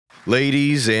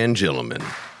Ladies and gentlemen,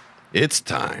 it's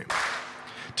time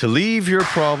to leave your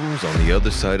problems on the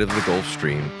other side of the Gulf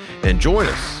Stream and join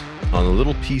us on a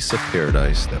little piece of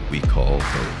paradise that we call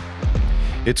home.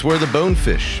 It's where the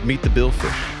bonefish meet the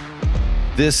billfish.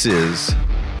 This is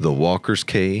the Walker's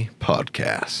Cay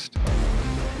Podcast.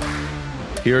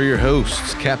 Here are your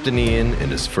hosts, Captain Ian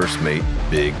and his first mate,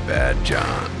 Big Bad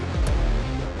John.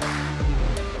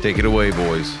 Take it away,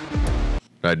 boys.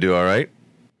 Did I do all right?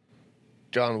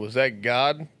 John, was that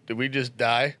God? Did we just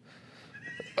die?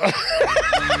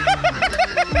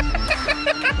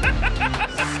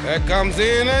 That comes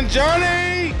in and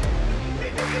Johnny!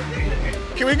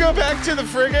 Can we go back to the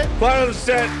frigate? Plan of the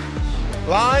set.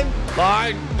 Line?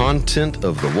 Content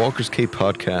of the Walker's Cay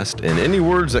Podcast and any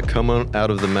words that come out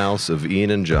of the mouths of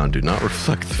Ian and John do not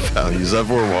reflect the values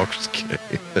of our Walker's Cay.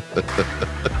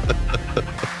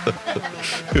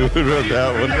 Who wrote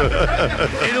that one?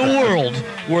 In a world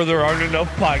where there aren't enough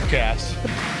podcasts.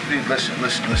 Dude, listen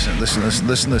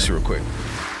to this real quick.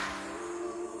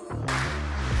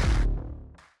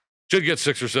 Should get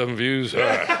 6 or 7 views. All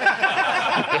right.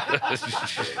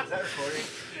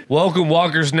 Welcome,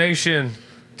 Walker's Nation,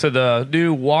 to the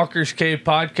new Walker's Cay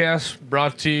Podcast,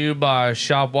 brought to you by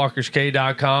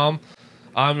shopwalkerskay.com.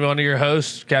 I'm one of your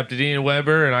hosts, Captain Ian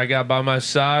Weber, and I got by my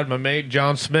side my mate,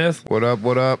 John Smith. What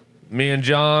up? Me and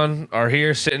John are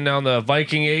here sitting on the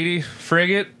Viking 80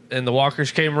 frigate in the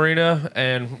Walker's Cay Marina,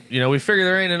 and, we figure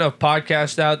there ain't enough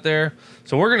podcasts out there,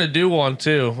 so we're going to do one,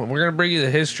 too. And we're going to bring you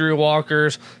the history of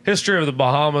Walkers, history of the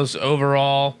Bahamas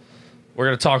overall. We're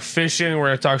going to talk fishing. We're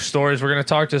going to talk stories. We're going to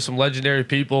talk to some legendary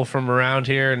people from around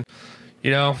here, and,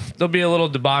 there'll be a little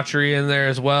debauchery in there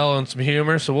as well and some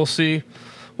humor, so we'll see.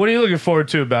 What are you looking forward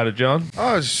to about it, John?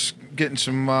 I was getting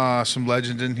some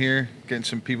legend in here, getting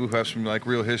some people who have some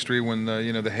real history when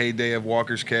the heyday of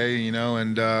Walker's Cay,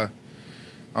 and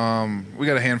we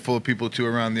got a handful of people too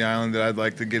around the island that I'd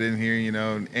like to get in here,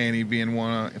 Annie being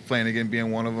one, Flanagan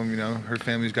being one of them. Her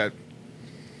family's got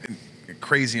a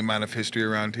crazy amount of history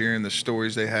around here and the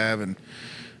stories they have, and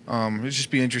it'd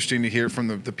just be interesting to hear from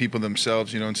the people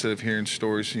themselves, instead of hearing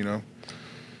stories,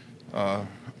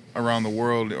 around the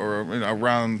world or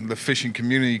around the fishing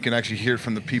community. You can actually hear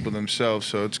from the people themselves,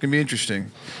 so it's gonna be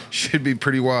interesting. Should be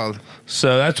pretty wild.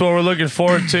 So that's what we're looking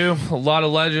forward to. A lot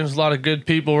of legends, a lot of good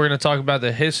people. We're going to talk about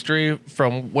the history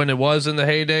from when it was in the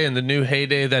heyday and the new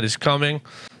heyday that is coming,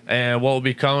 and what will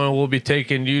be coming. We'll be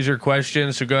taking user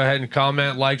questions, so go ahead and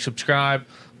comment, like, subscribe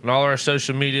on all our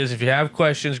social medias. If you have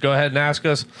questions, go ahead and ask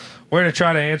us. We're going to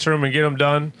try to answer them and get them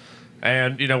done,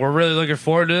 and we're really looking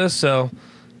forward to this, so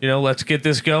let's get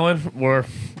this going. We're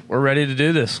ready to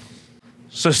do this.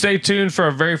 So stay tuned for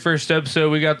our very first episode.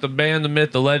 We got the man, the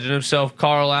myth, the legend himself,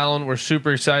 Carl Allen. We're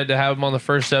super excited to have him on the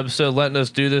first episode, letting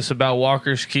us do this about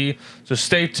Walker's Cay. So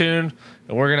stay tuned,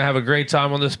 and we're going to have a great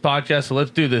time on this podcast. So let's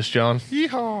do this, John.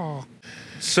 Yeehaw!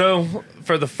 So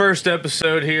for the first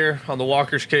episode here on the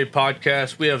Walker's Cay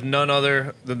Podcast, we have none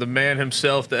other than the man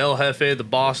himself, the El Jefe, the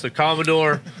boss, the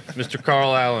Commodore, Mr.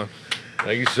 Carl Allen.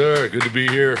 Thank you, sir. Good to be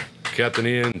here. Captain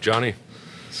Ian, Johnny.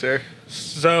 Sir.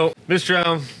 So, Mr.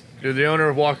 Allen, you're the owner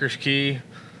of Walker's Cay.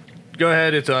 Go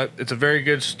ahead. It's a very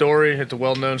good story. It's a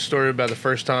well-known story about the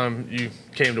first time you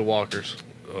came to Walker's.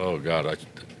 Oh, God.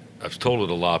 I've told it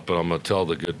a lot, but I'm going to tell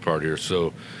the good part here.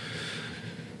 So,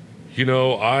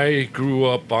 I grew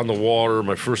up on the water.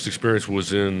 My first experience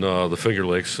was in the Finger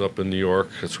Lakes up in New York.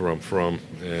 That's where I'm from.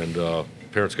 And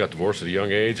parents got divorced at a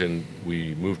young age, and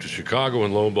we moved to Chicago.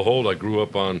 And lo and behold, I grew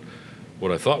up on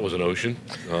what I thought was an ocean,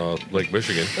 Lake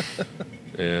Michigan.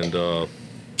 And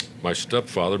my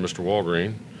stepfather, Mr.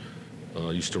 Walgreen,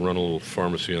 used to run a little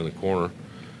pharmacy on the corner.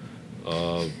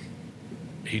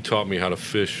 He taught me how to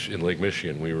fish in Lake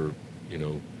Michigan. We were,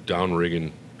 down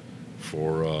rigging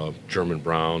for German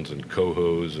Browns and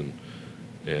cohos,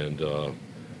 and oh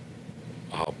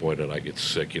boy, did I get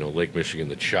sick. Lake Michigan,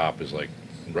 the chop is like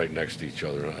right next to each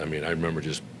other. I mean, I remember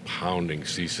just pounding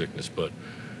seasickness, but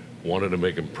wanted to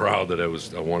make him proud that I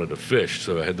wanted to fish.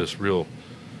 So I had this real,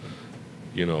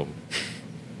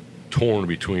 torn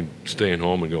between staying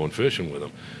home and going fishing with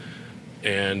him.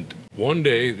 And one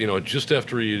day, just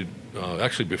after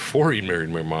actually before he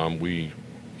married my mom,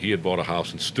 he had bought a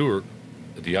house in Stewart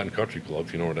at the Yacht and Country Club,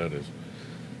 if you know where that is,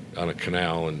 on a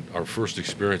canal. And our first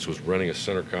experience was renting a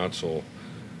center console.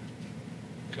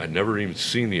 I'd never even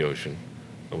seen the ocean.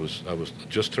 I was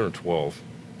just turned 12,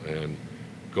 and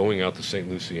going out to St.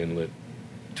 Lucie Inlet,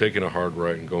 taking a hard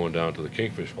right and going down to the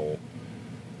Kingfish Hole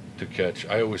to catch.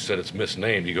 I always said it's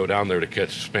misnamed. You go down there to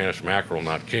catch Spanish mackerel,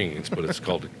 not kings, but it's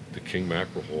called the King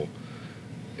Mackerel Hole.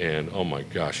 And oh my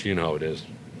gosh, you know how it is.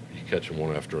 You catch them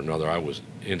one after another. I was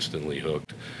instantly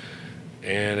hooked.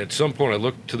 And at some point, I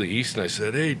looked to the east and I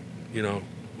said, "Hey,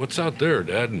 what's out there,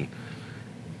 Dad?"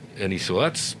 And he said, well,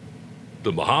 "That's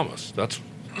the Bahamas. That's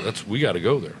we got to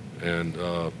go there." And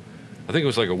I think it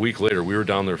was like a week later. We were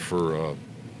down there for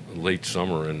late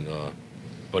summer, and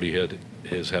Buddy had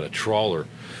a trawler,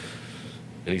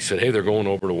 and he said, "Hey, they're going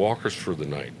over to Walker's for the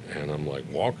night." And I'm like,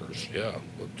 "Walker's? Yeah,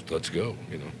 let's go."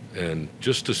 And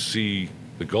just to see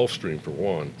the Gulf Stream for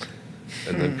one.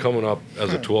 And then coming up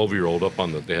as a 12-year-old up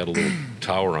on they had a little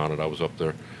tower on it. I was up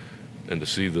there, and to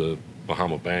see the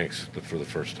Bahama Banks for the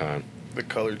first time. The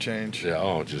color change.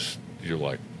 Yeah. You're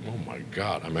like, oh my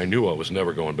God. I mean, I knew I was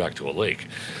never going back to a lake.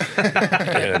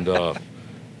 And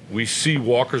we see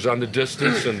Walker's on the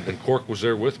distance, and Cork was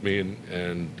there with me,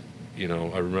 and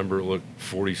I remember it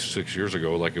 46 years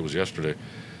ago, like it was yesterday.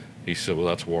 He said, "Well,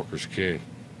 that's Walker's Cay,"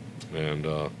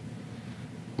 and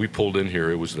we pulled in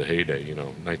here. It was the heyday,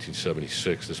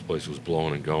 1976. This place was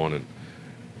blowing and going, and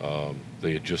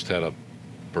they had just had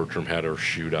Bertram had her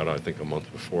shootout, I think, a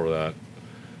month before that.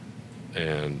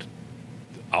 And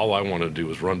all I wanted to do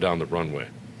was run down the runway.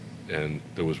 And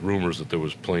there was rumors that there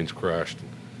was planes crashed.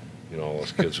 And, all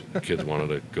us kids wanted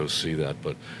to go see that.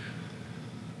 But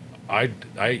I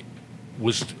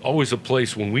was always a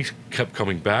place when we kept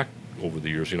coming back over the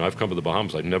years. I've come to the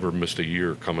Bahamas. I've never missed a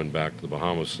year coming back to the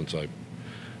Bahamas since I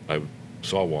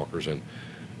saw Walker's, and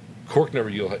Cork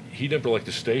he never liked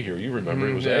to stay here. You remember,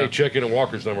 it was, "Hey, check in at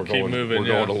Walker's, then we're going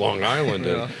to Long Island."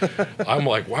 And I'm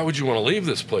like, "Why would you want to leave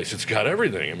this place? It's got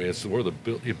everything. I mean, it's where the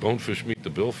bonefish meet the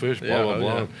billfish, blah, blah,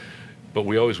 blah." Yeah. But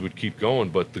we always would keep going.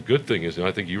 But the good thing is, and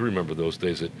I think you remember those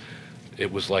days,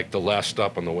 it was like the last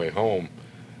stop on the way home,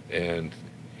 and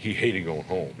he hated going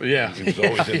home. Yeah. He was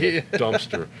always in the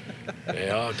dumpster.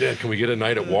 "Oh, Dad, can we get a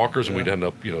night at Walker's?" And we'd end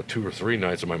up, 2 or 3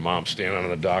 nights, and my mom standing on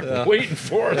the dock waiting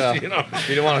for us, You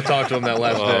didn't want to talk to him that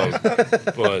last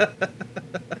day. But,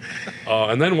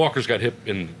 and then Walker's got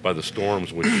hit by the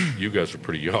storms, which you guys were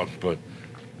pretty young, but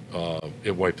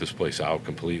it wiped this place out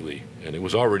completely. And it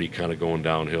was already kind of going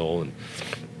downhill,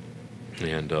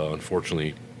 and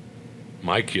unfortunately,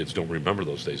 my kids don't remember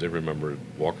those days. They remember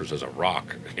Walker's as a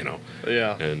rock,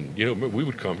 Yeah. And, we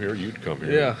would come here, you'd come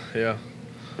here. Yeah, yeah.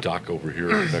 Dock over here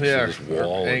next to this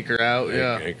wall. Anchor out,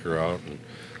 Anchor out. And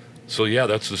so,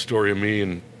 that's the story of me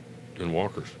and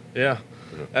Walker's. Yeah.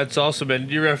 That's awesome. And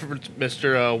you referenced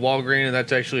Mr. Walgreen, and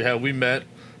that's actually how we met.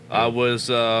 I was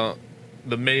the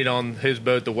mate on his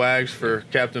boat, the Wags, for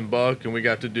Captain Buck, and we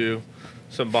got to do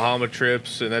some Bahama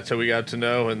trips, and that's how we got to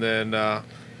know. And then I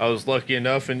was lucky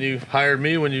enough, and you hired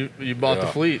me when you bought the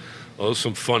fleet. Well, those were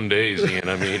some fun days, Ian.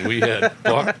 I mean, we had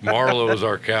Buck Marlowe as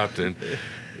our captain.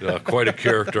 Quite a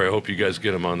character. I hope you guys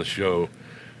get him on the show.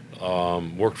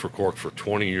 Worked for Cork for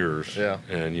 20 years. Yeah.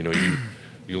 And,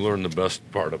 you learn the best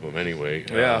part of them anyway.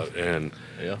 Yeah.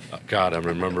 God, I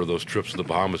remember those trips to the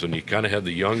Bahamas, and you kind of had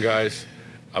the young guys.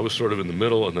 I was sort of in the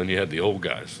middle, and then you had the old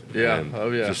guys. Yeah. And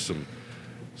just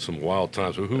some wild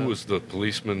times. Who was the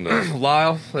policeman?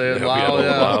 Lyle. Lyle,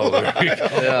 Lyle.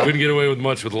 Couldn't get away with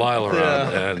much with Lyle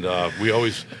around. And we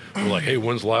always were like, "Hey,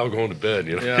 when's Lyle going to bed?"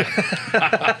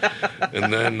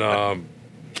 And then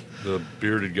the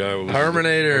bearded guy was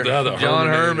Herminator. the John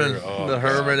Herminator. Herman. The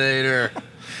Herminator.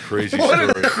 Crazy What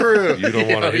story. a crew. You don't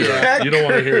want to hear. You don't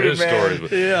want to hear his stories.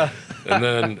 But, Yeah. And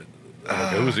then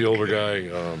who was the older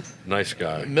guy? Nice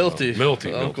guy. Milty.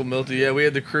 Uncle Milty. Yeah, we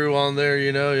had the crew on there.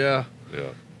 Yeah. Yeah.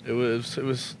 It was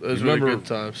really Remember good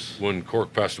times. when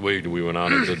Cork passed away, we went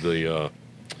on and did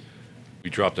we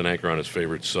dropped an anchor on his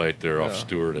favorite site there off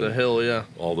Stewart. The and hill, yeah.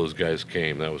 all those guys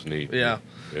came. That was neat. Yeah.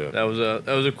 Yeah. That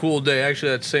was a cool day.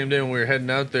 Actually, that same day when we were heading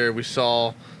out there, we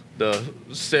saw the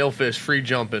sailfish free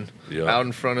jumping out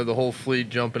in front of the whole fleet,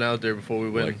 jumping out there before we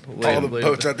went. All the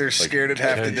boats out there scared at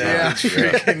half to death,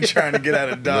 freaking trying to get out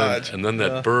of Dodge. And then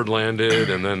that bird landed,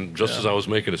 and then just as I was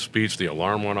making a speech, the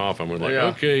alarm went off, and we're like,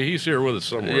 "Okay, he's here with us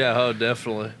somewhere." Yeah, oh,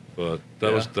 definitely. But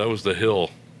that was the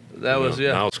hill. That was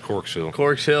Now it's Cork's Hill.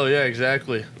 Cork's Hill, yeah,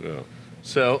 exactly. Yeah.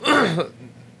 So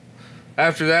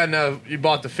after that, now you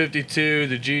bought the 52,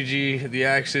 the GG, the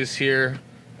Axis here,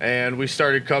 and we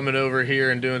started coming over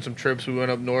here and doing some trips. We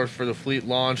went up north for the fleet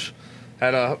launch,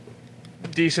 had a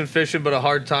decent fishing, but a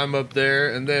hard time up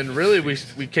there. And then really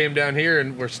we came down here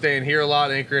and we're staying here a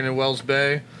lot, anchoring in Wells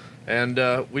Bay. And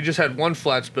we just had one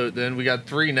flats boat then. We got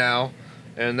 3 now,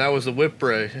 and that was the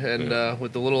Whipray. And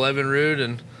with the little Evinrude,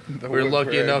 and we were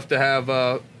lucky enough to have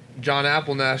John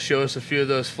Applenast show us a few of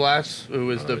those flats, who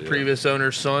was the previous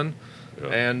owner's son. Yeah.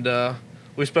 And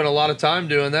we spent a lot of time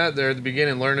doing that there at the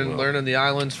beginning, learning the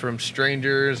islands from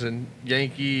strangers and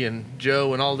Yankee and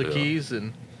Joe and all the keys.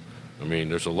 And I mean,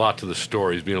 there's a lot to the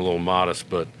story. He's being a little modest,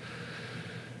 but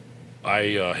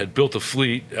I had built a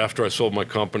fleet. After I sold my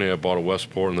company, I bought a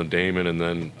Westport and the Damon, and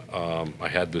then I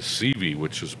had this CV,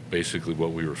 which is basically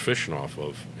what we were fishing off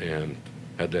of, and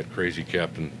had that crazy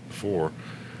Captain 4.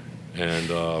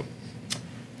 And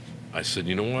I said,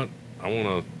 you know what? I want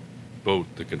a boat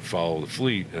that can follow the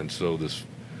fleet. And so this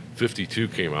 52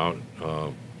 came out.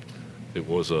 It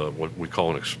was what we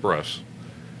call an express.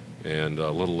 And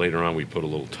a little later on, we put a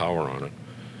little tower on it.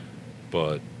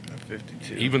 But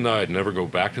 52. even though I'd never go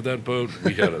back to that boat,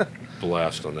 we had a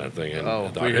blast on that thing. And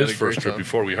we had his a first great trip time.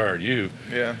 before we hired you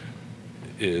Yeah.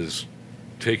 is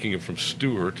taking it from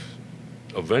Stewart,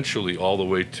 eventually all the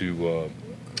way to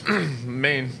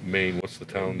Maine. Maine. What's the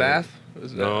town? Bath?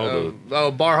 Is No,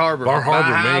 oh, Bar Harbor. Bar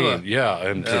Harbor, Bahama. Maine. Yeah,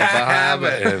 and Bahama.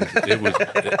 and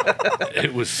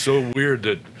it was so weird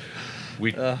that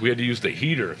we had to use the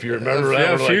heater. If you remember yeah, that,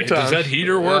 a we're few like, does times. that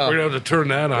heater work? Yeah. We're gonna have to turn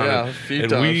that on. Yeah, a few and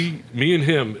times. me and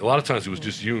him, a lot of times it was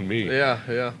just you and me,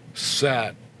 Yeah.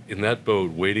 sat in that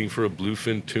boat waiting for a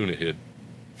bluefin tuna hit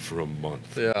for a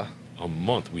month. Yeah. A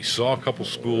month. We saw a couple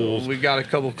schools. We got a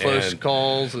couple close And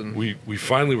calls, and We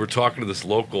finally were talking to this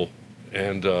local,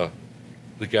 and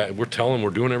the guy, we're telling him we're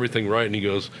doing everything right, and he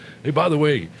goes, "Hey, by the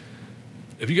way,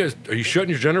 are you shutting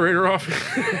your generator off?"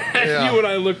 Yeah. You and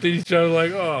I looked at each other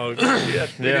like, "Oh, yeah."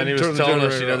 yeah, and he was telling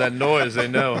us, that noise they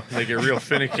know, they get real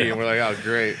finicky, and we're like, oh,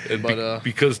 great. But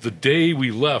because the day we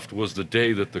left was the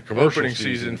day that the commercial Opening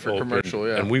season for opened, commercial,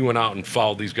 yeah. and we went out and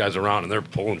followed these guys around, and they're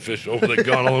pulling fish over the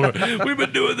gun all over. We've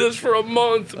been doing this for a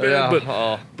month, man.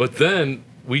 Yeah, But then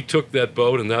we took that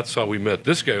boat, and that's how we met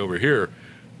this guy over here,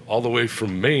 all the way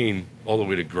from Maine, all the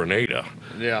way to Grenada.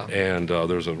 yeah, And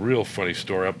there's a real funny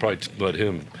story. I'll probably let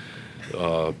him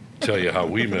tell you how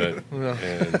we met. Yeah.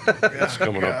 And it's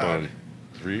coming up on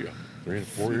 4 years.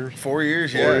 4 years, 4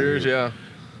 yeah. years, yeah.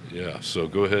 Yeah, so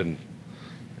go ahead and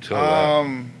tell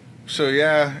that. So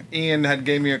yeah, Ian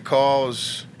gave me a call.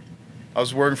 I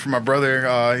was working for my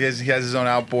brother. He has his own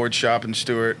outboard shop in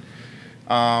Stewart.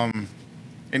 And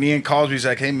Ian calls me. He's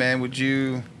like, "Hey man, would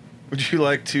you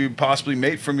like to possibly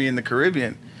mate for me in the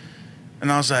Caribbean?"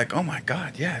 And I was like, "Oh my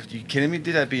God, yeah! You kidding me?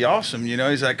 Dude, that'd be awesome." You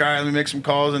know, he's like, "All right, let me make some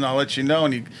calls and I'll let you know."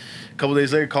 And a couple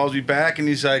days later calls me back and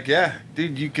he's like, "Yeah,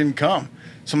 dude, you can come."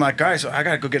 So I'm like, "All right, so I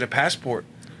gotta go get a passport."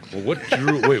 Well, what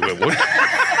drew? Wait, what?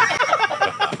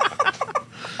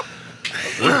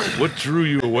 What drew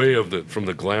you away from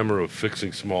the glamour of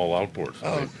fixing small outboards?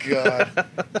 Oh God!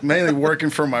 Mainly working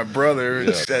for my brother.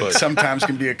 Yeah, That sometimes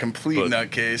can be a complete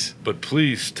nutcase. But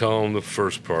please tell them the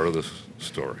first part of this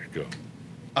story. Go.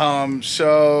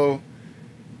 So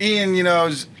Ian,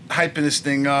 is hyping this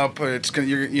thing up. It's gonna,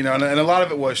 and a lot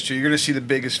of it was true. You're gonna see the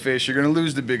biggest fish. You're gonna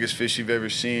lose the biggest fish you've ever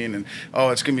seen, and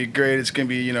it's gonna be great. It's gonna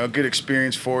be, a good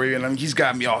experience for you. And he's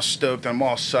got me all stoked. I'm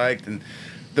all psyched. And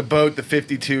the boat, the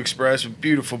 52 Express, a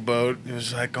beautiful boat. It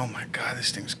was like, oh my God,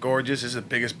 this thing's gorgeous. This is the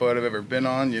biggest boat I've ever been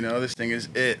on. This thing is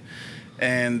it.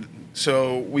 And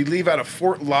so we leave out of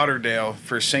Fort Lauderdale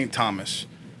for St. Thomas.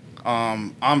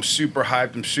 I'm super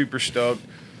hyped. I'm super stoked.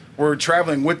 We're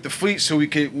traveling with the fleet, so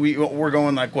we're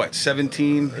going like what,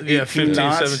 17, 18 15,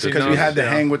 knots, 17 because we had to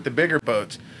knots, hang with the bigger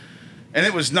boats. And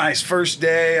it was nice. First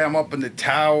day, I'm up in the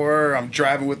tower. I'm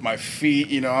driving with my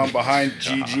feet. I'm behind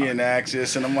Gigi and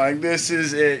Axis, and I'm like, this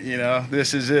is it.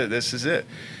 This is it. This is it.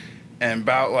 And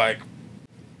about like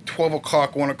 12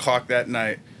 o'clock, 1 o'clock that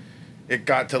night, it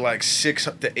got to like 6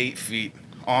 up to 8 feet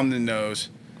on the nose.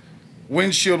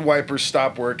 Windshield wipers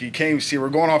stop working. You can't even see. We're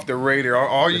going off the radar.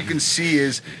 All you can see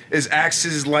is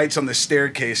Axis lights on the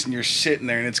staircase, and you're sitting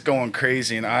there, and it's going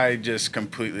crazy. And I just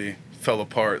completely fell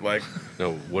apart. Like,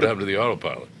 No, what happened to the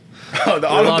autopilot? the We lost the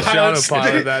autopilot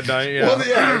autopilot that night, yeah. Well,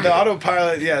 yeah, the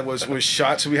autopilot, was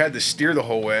shot, so we had to steer the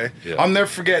whole way. Yeah. I'll never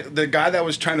forget the guy that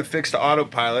was trying to fix the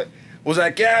autopilot was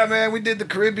like, "Yeah, man, we did the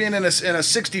Caribbean in a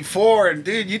 64, and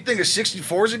dude, you think a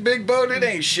 64 is a big boat? It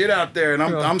ain't shit out there." And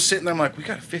I'm sitting there, I'm like, "We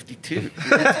got a 52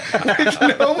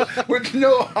 with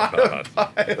no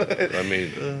autopilot." I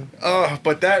mean,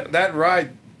 But that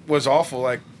ride was awful.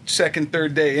 Like second,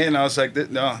 third day in, I was like,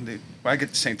 "No, dude, when I get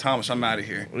to St. Thomas, I'm out of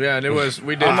here." Yeah, and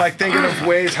we did. I'm like thinking of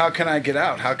ways. How can I get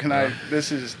out? How can I?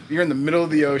 You're in the middle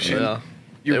of the ocean. Yeah.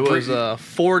 You're It was breathing-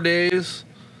 4 days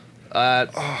at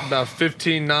about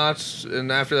 15 knots,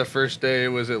 and after that first day, it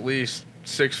was at least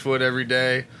 6 foot every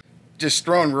day. just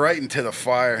thrown right into the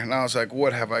fire. And I was like,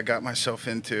 what have I got myself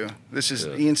into?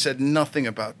 Ian said nothing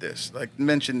about this. Like,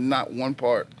 mentioned not one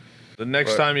part. The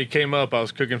next time he came up, I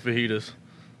was cooking fajitas.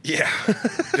 Yeah,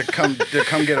 to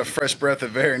come get a fresh breath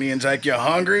of air. And Ian's like, "You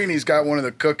hungry?" And he's got one of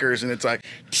the cookers, and it's like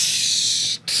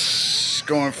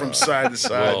going from side to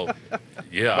side. Well,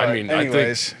 yeah, But I mean,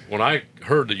 anyways. I think when I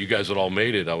heard that you guys had all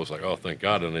made it, I was like, oh, thank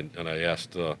God. And I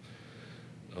asked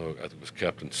I think it was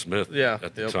Captain Smith Yeah,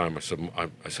 at the yep. time.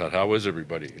 I said, how is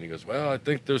everybody? And he goes, well, I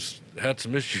think had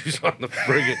some issues on the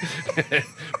frigate.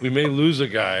 We may lose a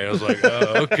guy. I was like,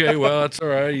 okay, well, that's all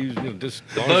right. Just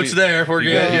The boat's there. We're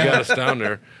good. You got us down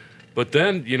there. But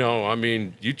then, I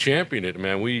mean, you championed it,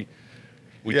 man. We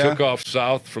took off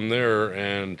south from there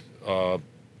and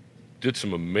did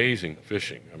some amazing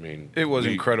fishing. I mean, It was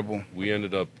incredible. We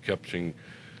ended up catching,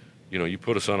 you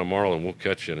put us on a marlin, we'll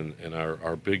catch it. And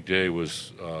our big day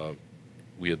was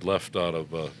we had left out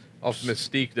of Off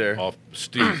Mystique there. off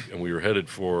Mystique, and we were headed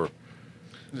for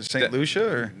Is it St. Lucia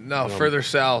or No, further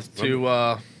south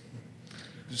to.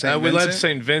 St. We left Vincent?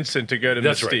 St. Vincent to go to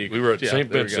that's Mystique. right. We were at Yeah, St.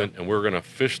 there we go. Vincent, and we were going to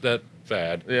fish that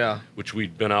fad, which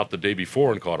we'd been out the day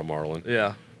before and caught a marlin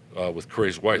Yeah. with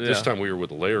Craze White. This Yeah. time we were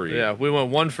with Larry. Yeah, we went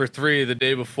 1 for 3 the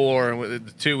day before, and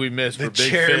the 2 we missed the were big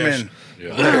chairman? fish.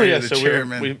 Yeah. Yeah, the so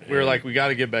chairman. we were like, we got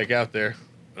to get back out there.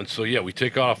 And so, we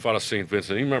take off out of St.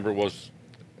 Vincent. You remember it was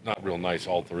not real nice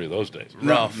all 3 of those days.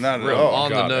 Rough, not at real all.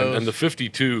 on the God, nose. and the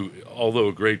 52, although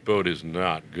a great boat, is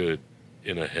not good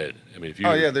in a head. I mean, if you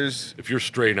if you're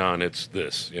straight on, it's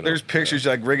this. There's pictures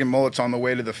like rigging mullets on the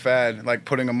way to the fad, like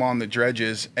putting them on the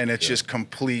dredges, and it's just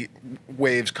complete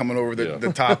waves coming over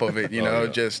the top of it,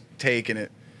 just taking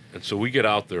it. And so we get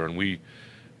out there, and we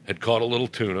had caught a little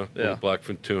tuna, little Yeah.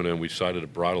 blackfin tuna, and we decided to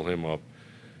bridle him up.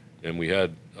 And we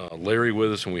had Larry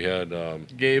with us, and we had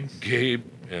Gabe.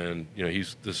 and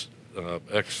he's this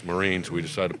ex-Marine, so we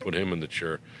decided to put him in the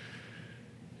chair.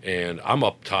 And I'm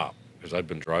up top because I'd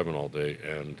been driving all day,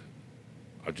 and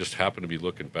I just happened to be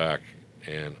looking back,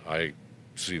 and I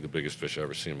see the biggest fish I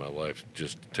ever seen in my life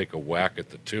just take a whack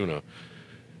at the tuna.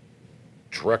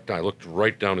 I looked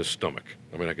right down his stomach.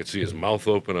 I mean, I could see his mouth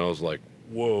open. I was like,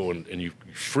 whoa, and you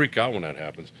freak out when that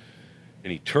happens.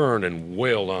 And he turned and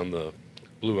wailed on the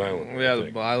Blue Island. Yeah, I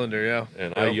think. the Islander, yeah.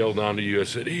 And I yelled down to you, I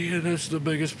said, Ian, that's the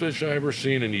biggest fish I ever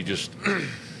seen. And he just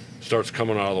starts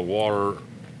coming out of the water,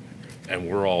 and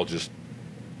we're all just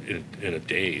in a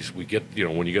daze. We get,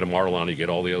 when you get a marlin, you get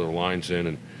all the other lines in.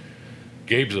 And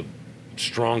Gabe's a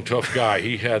strong, tough guy.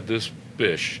 He had this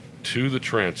fish to the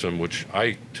transom, which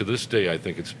to this day, I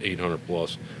think it's 800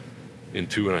 plus in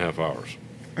 2.5 hours.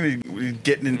 I mean, we're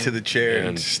getting into the chair.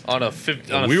 And- On a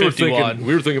 50, on a we 50 were wad.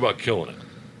 thinking about killing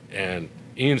it. And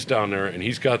Ian's down there, and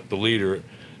he's got the leader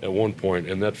at one point,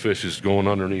 and that fish is going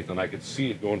underneath, and I could see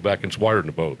it going back, and it's wired in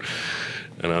the boat.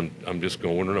 And I'm just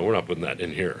going, no, we're not putting that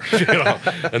in here.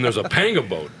 And there's a panga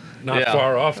boat not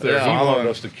far off there. Yeah. He wanted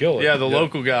us to kill it. Yeah, the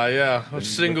local guy, a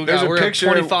single There's guy. a We're picture.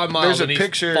 at 25 miles, There's a and he's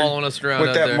picture following us around with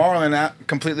out that there. marlin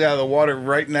completely out of the water,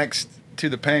 right next to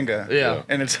the panga. Yeah.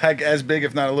 And it's like as big,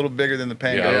 if not a little bigger than the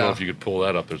panga. Yeah, I don't know Yeah. if you could pull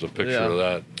that up. There's a picture Yeah. of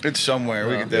that. It's somewhere.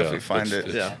 We Yeah. could definitely Yeah, find it.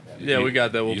 it's- Yeah, we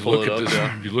got that. We'll you pull look it at up. this,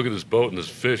 Yeah. You look at this boat and this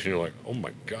fish, and you're like, oh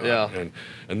my god. Yeah.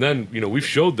 And then we've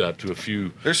showed that to a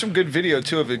few. There's some good video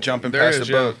too of it jumping There past is,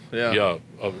 the boat. yeah.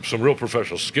 Some real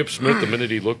professionals. Skip Smith, the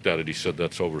minute he looked at it, he said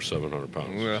that's over 700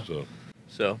 pounds. Yeah. So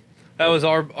So that was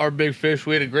our big fish.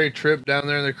 We had a great trip down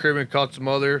there in the Caribbean. Caught some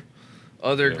other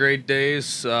great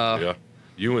days. yeah,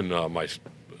 you and my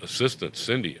assistant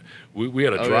Cindy, we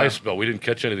had a Oh, dry yeah. spell. We didn't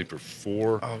catch anything for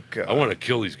 4. Oh, God. I want to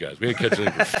kill these guys. We didn't catch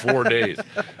anything for 4 days.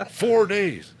 4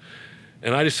 days,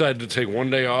 and I decided to take one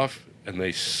day off, and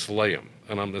they slay them.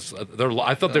 And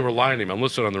I thought they were lying to me. I'm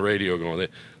listening on the radio, going,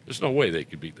 "There's no way they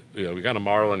could beat." We got a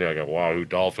marlin. I got wahoo,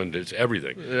 dolphin. It's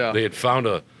everything. Yeah. They had found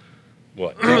a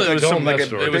what? It was Tell some them like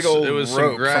it a was, big old it was rope some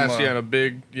from grass, a- and a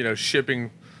big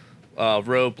shipping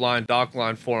rope line, dock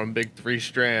line for them, big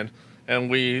 3-strand. And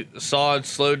we saw it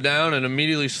slowed down, and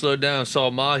immediately slowed down. Saw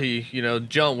a mahi,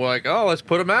 jump. We're like, oh, let's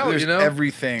put him out. There's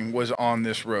everything was on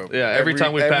this rope. Yeah, every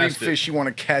time we passed every it. fish you want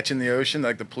to catch in the ocean,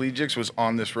 like the pelagics, was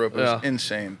on this rope. It was Yeah.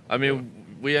 insane. I mean,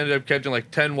 we ended up catching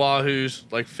like 10 wahoos,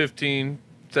 like 15,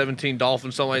 17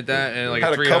 dolphins, something like that, and like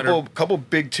Had a a 300. couple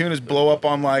big tunas blow up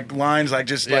on like lines, like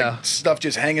just Yeah. like stuff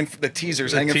just hanging, the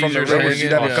teasers The hanging from the teasers rivers. hanging,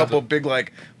 You'd have yeah. a couple big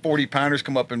like 40-pounders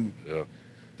come up and Yeah.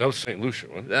 That was St. Lucia,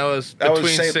 wasn't it? That was that between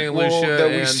was St. Lucia that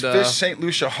we and fished St.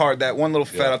 Lucia hard. That one little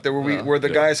fat Yeah. out there where Yeah. where the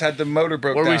Yeah. guys had the motor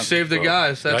broke where down. we saved the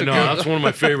guys. That's I a know, good. that's one of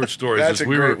my favorite stories. That's is a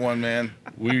we great were, one, man.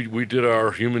 We did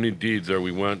our human deeds there.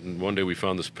 We went, and one day we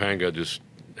found this panga just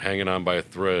hanging on by a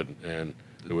thread, and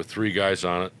there were 3 guys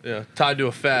on it. Yeah, tied to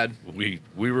a fad. We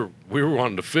were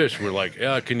wanting to fish. We were like,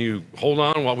 yeah, can you hold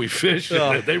on while we fish?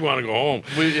 Yeah. They want to go home.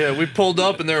 We pulled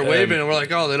up and they were waving, and we're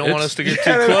like, oh, they don't want It's- us to get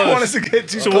Yeah, too they close. don't want us to get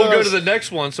too so close. we'll go to the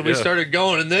next one. So we Yeah. started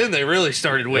going, and then they really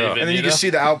started waving. And then you can see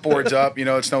the outboards up.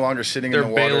 It's no longer sitting they're in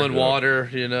the water. bailing water.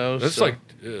 It's so- like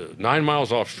 9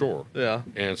 miles offshore. yeah.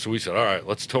 And so we said, all right,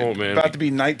 let's tow them in. About to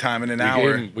be nighttime in an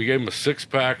hour. We gave them a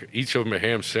 6-pack, each of them a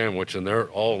ham sandwich, and they're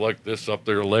all like this up.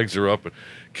 Their legs are up. And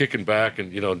kicking back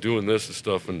and, doing this and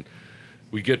stuff. And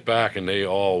we get back, and they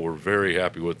all were very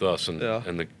happy with us.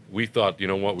 And we thought, you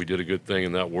know what, we did a good thing,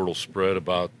 and that word will spread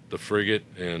about the frigate.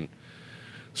 And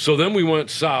so then we went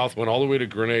south, went all the way to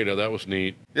Grenada. That was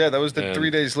neat. Yeah, that was 3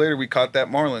 days later we caught that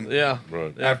marlin. Yeah.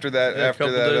 Right. Yeah. After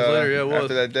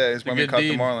that day is when we caught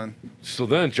the marlin. So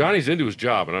then Johnny's into his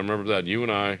job, and I remember that. You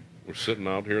and I were sitting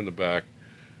out here in the back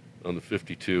on the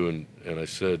 52, and I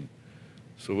said,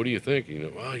 so what do you think?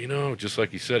 Well, just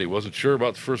like he said, he wasn't sure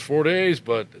about the first 4 days,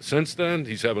 but since then,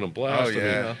 he's having a blast. Oh,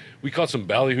 yeah. I mean, we caught some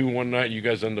ballyhoo one night. You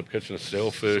guys ended up catching a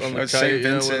sailfish. On the St. kite,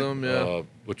 Vincent. with them,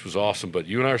 which was awesome. But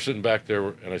you and I are sitting back there,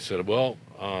 and I said, well,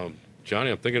 Johnny,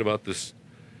 I'm thinking about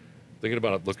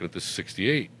looking at this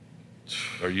 68.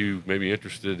 Are you maybe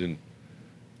interested in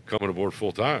coming aboard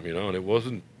full time? And it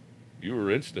wasn't. You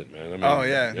were instant, man. I mean, oh,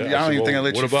 yeah. I don't even think I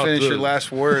let you finish your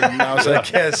last word. And I was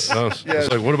like, yes. I was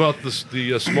like, what about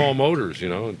the small motors,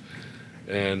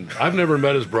 And I've never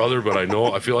met his brother, but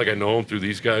I feel like I know him through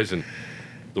these guys. And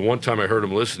the one time I heard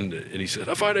him listen, and he said,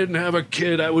 if I didn't have a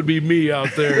kid, that would be me out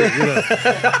there.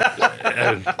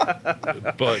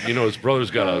 But, his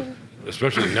brother's got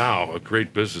especially now, a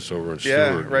great business over in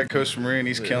Stewart. Yeah, Right Coast Marine.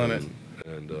 He's killing it.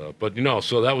 But,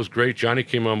 so that was great. Johnny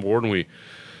came on board, and we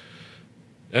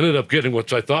ended up getting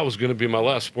what I thought was going to be my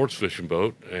last sports fishing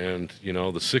boat, and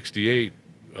the 68,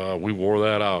 we wore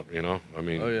that out. I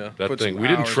mean, that Put thing. some We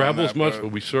didn't hours travel on as that much, boat.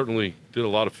 but we certainly did a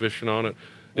lot of fishing on it.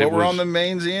 What were on the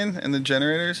mains, Ian, and the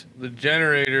generators? The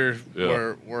generators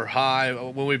were high.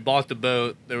 When we bought the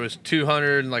boat, there was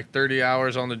 230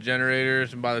 hours on the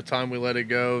generators, and by the time we let it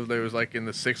go, there was like in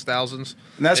the 6,000s.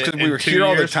 And that's because we were here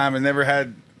all the time and never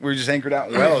had. We were just anchored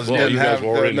out in wells. Well, you guys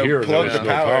were already in here. Plug There the was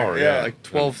no power. yeah. Like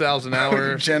 12,000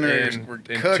 hours Generators in, were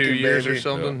in cooking, 2 years baby. or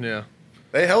something. Yeah.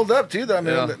 They held up too, though. I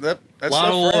mean, that's a lot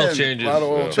of oil friend. changes. A lot of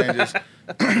oil changes.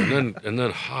 and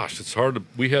then, gosh, it's hard to.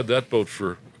 We had that boat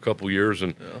for a couple years,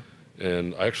 and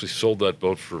I actually sold that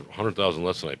boat for $100,000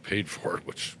 less than I paid for it,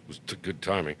 which was good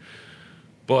timing.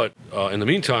 But in the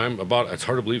meantime, it's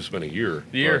hard to believe it's been a year.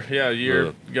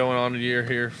 Going on a year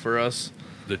here for us.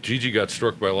 The Gigi got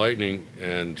struck by lightning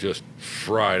and just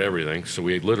fried everything. So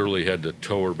we literally had to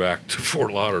tow her back to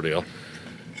Fort Lauderdale.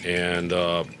 And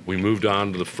we moved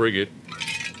on to the frigate.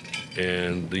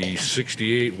 And the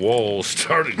 68 walls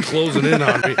started closing in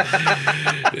on me.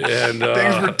 And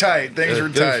Things were tight. Things were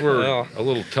a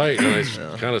little tight. And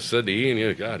I kind of said to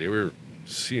Ian, God, we were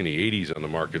seeing the 80s on the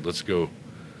market. Let's go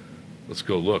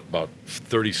look. About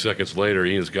 30 seconds later,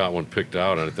 Ian's got one picked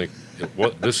out. And I think,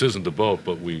 this isn't the boat,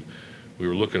 but we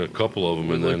were looking at a couple of them.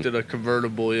 We and looked then at a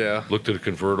convertible, yeah. Looked at a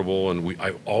convertible, and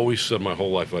I always said my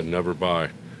whole life I'd never buy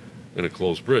in a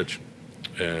closed bridge.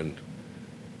 And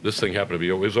this thing happened to be,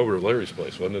 it was over at Larry's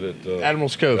place, wasn't it? At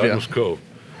Admiral's Cove, Admiral's Cove.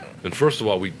 And first of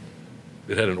all, it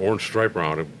had an orange stripe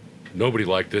around it. Nobody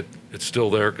liked it. It's still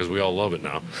there because we all love it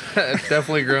now. It's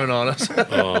definitely grown on us.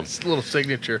 It's a little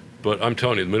signature. But I'm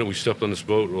telling you, the minute we stepped on this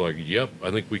boat, we're like, yep,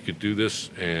 I think we could do this.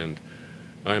 And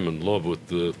I'm in love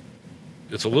with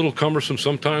it's a little cumbersome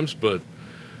sometimes, but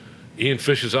Ian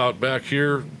fishes out back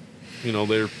here.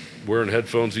 They're wearing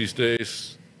headphones these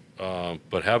days.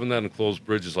 But having that enclosed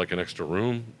bridge is like an extra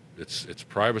room. It's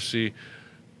privacy.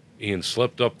 Ian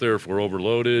slept up there if we're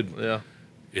overloaded. Yeah.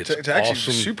 It's actually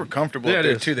awesome. Super comfortable Yeah, up it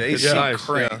there is. too. The It's AC nice,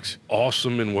 cranks.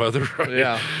 Awesome in weather.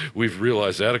 Yeah. We've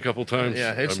realized that a couple times.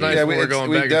 Yeah, it's I mean, nice. Yeah, We're going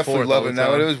we back and definitely forth love all it the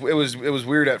now. time. It was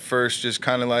weird at first, just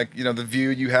kind of like the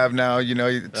view you have now.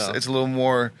 It's a little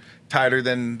more tighter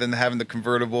than having the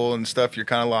convertible and stuff. You're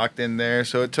kind of locked in there,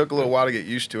 so it took a little while to get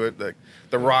used to it. Like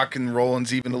the rock and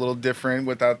rolling's even a little different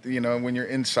without when you're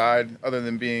inside, other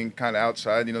than being kind of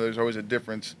outside. There's always a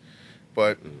difference,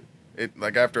 but it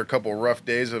like after a couple rough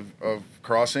days of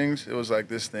crossings, it was like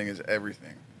this thing is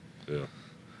everything. Yeah.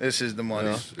 This is the money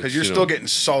It's because you're still getting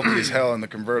salty as hell in the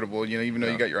convertible. Even though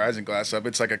you got your isinglass up,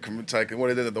 it's like what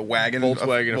is it? The wagon,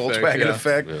 Volkswagen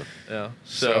effect. Yeah.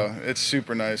 So it's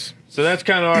super nice. So that's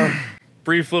kind of our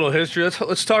brief little history.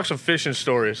 Let's talk some fishing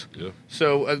stories. Yeah.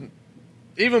 So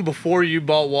even before you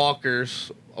bought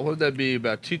walkers, what would that be?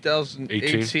 About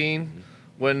 2018,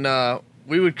 when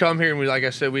we would come here and like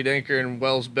I said, we'd anchor in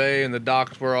Wells Bay and the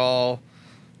docks were all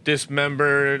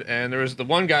dismembered, and there was the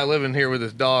one guy living here with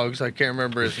his dogs. I can't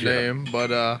remember his name,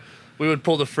 but we would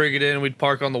pull the frigate in and we'd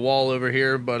park on the wall over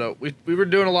here. But we were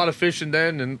doing a lot of fishing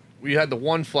then, and we had the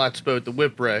one flats boat, the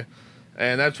Whip Ray,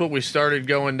 and that's what we started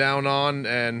going down on.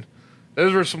 And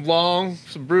those were some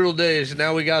brutal days.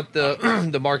 Now we got the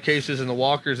the Marquesas and the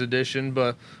Walkers edition.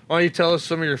 But why don't you tell us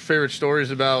some of your favorite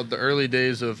stories about the early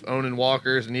days of owning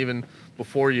Walkers, and even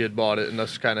before you had bought it, and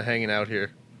us kind of hanging out here?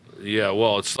 Yeah,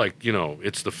 well, it's like,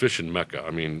 it's the fishing mecca. I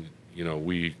mean,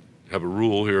 we have a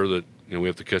rule here that we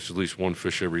have to catch at least one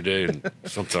fish every day, and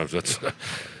sometimes that's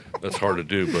hard to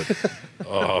do.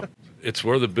 But it's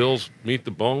where the bills meet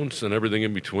the bones and everything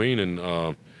in between.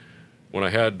 And when I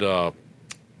had the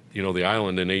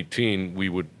island in 18,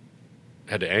 we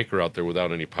had to anchor out there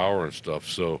without any power and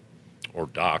stuff, or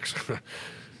docks,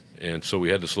 and so we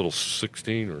had this little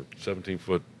 16 or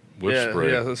 17-foot whip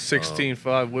spray. Yeah, the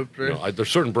 16.5 whip spray. There's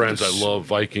certain brands I love: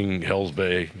 Viking, Hell's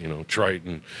Bay,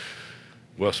 Triton,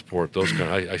 Westport. Those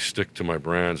kind. I stick to my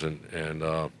brands,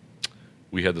 and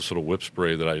we had this little whip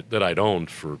spray that I'd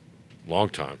owned for a long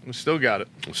time. We still got it.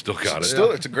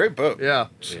 It's a great boat. Yeah,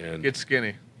 and get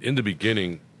skinny. In the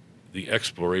beginning, the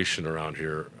exploration around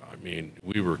here, I mean,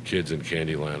 we were kids in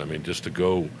Candyland. I mean, just to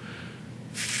go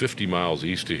 50 miles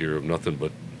east of here of nothing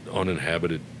but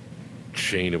uninhabited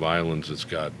chain of islands that's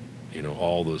got,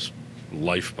 all this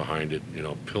life behind it,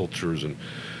 pilchards and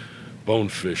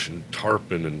bonefish and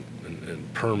tarpon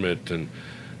and permit and,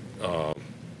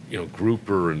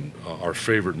 grouper and our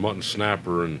favorite mutton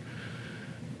snapper. And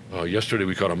yesterday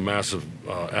we caught a massive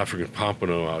African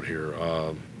pompano out here.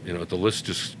 The list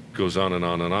just goes on and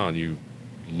on and on. You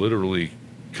literally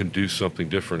can do something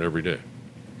different every day.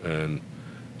 And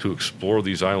to explore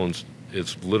these islands,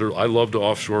 it's literally, I love to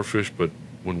offshore fish, but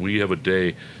when we have a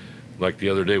day, like the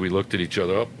other day, we looked at each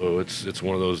other, it's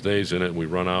one of those days in it, and we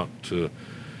run out to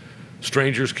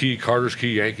Stranger's Key, Carter's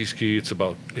Key, Yankees Key. It's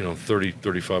about, 30,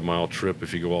 35-mile trip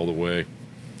if you go all the way.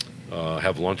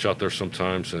 Have lunch out there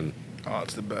sometimes, and oh,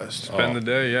 it's the best. Spend the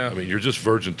day, yeah. I mean, you're just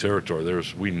virgin territory.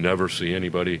 We never see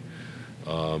anybody.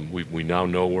 We now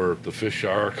know where the fish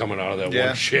are coming out of that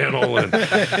one channel, and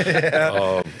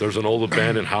there's an old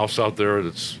abandoned house out there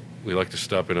we like to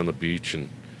stop in on the beach. And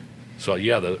so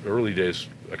the early days,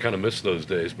 I kind of miss those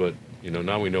days, but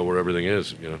now we know where everything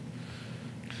is.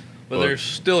 But there's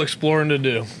still exploring to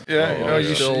do. Yeah,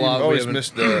 you always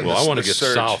miss the. Well, I want to get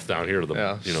search. south down here to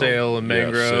the sail and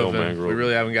mangrove. Sail, and mangrove. we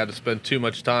really haven't got to spend too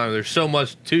much time. There's so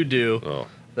much to do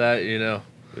that you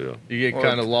get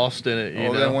kind of lost in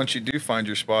it. Then once you do find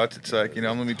your spots, it's like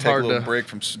let me take a little break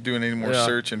from doing any more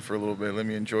searching for a little bit. Let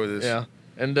me enjoy this. Yeah,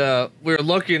 and we were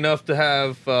lucky enough to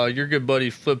have your good buddy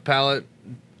Flip Pallet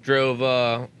drove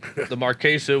the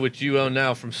Marquesa, which you own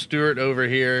now, from Stewart over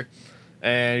here,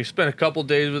 and he spent a couple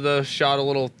days with us. Shot a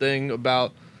little thing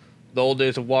about the old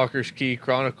days of Walker's Key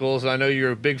Chronicles. I know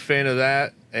you're a big fan of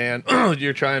that, and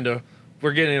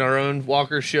we're getting our own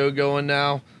Walker show going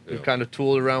now. We've kind of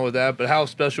tooled around with that, but how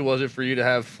special was it for you to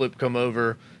have Flip come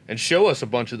over and show us a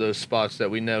bunch of those spots that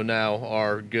we know now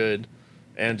are good,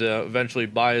 and eventually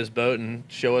buy his boat and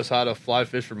show us how to fly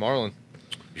fish for marlin?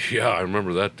 Yeah, I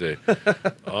remember that day.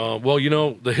 Well,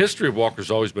 the history of Walker's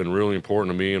always been really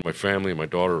important to me and my family. And my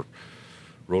daughter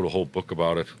wrote a whole book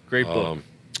about it. Great book.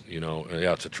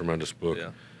 It's a tremendous book.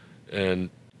 Yeah. And,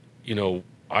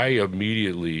 I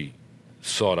immediately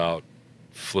sought out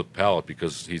Flip Pallet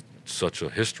because he's such a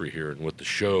history here and with the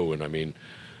show. And I mean,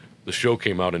 the show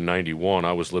came out in 91.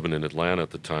 I was living in Atlanta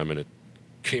at the time, and it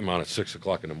came on at 6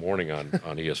 o'clock in the morning on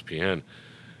ESPN.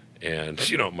 And,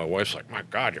 my wife's like, my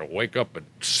God, you'll wake up at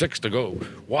 6 to go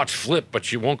watch Flip,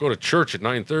 but you won't go to church at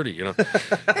 9:30,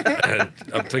 And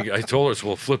I'm thinking, I told her,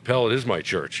 well, Flip Pallet is my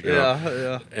church,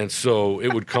 Yeah. And so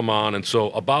it would come on. And so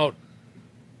about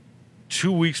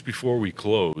 2 weeks before we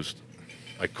closed,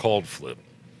 I called Flip.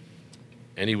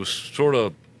 And he was sort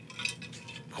of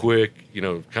quick,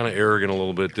 kind of arrogant a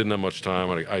little bit, didn't have much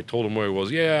time. And I told him where he was.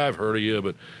 Yeah, I've heard of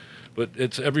you, but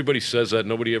it's everybody says that.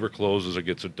 Nobody ever closes or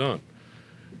gets it done.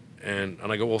 And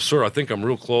I go, well, sir, I think I'm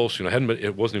real close.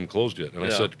 It wasn't even closed yet. And I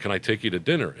said, can I take you to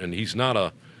dinner? And he's not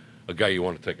a guy you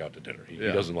want to take out to dinner. He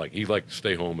doesn't he liked to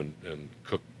stay home and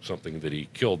cook something that he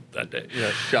killed that day.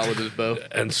 Yeah, shot with his bow.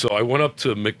 And so I went up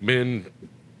to Mims.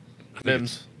 Yeah,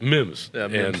 Mims.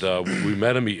 And we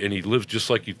met him, and he lives just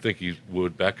like you'd think he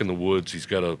would, back in the woods. He's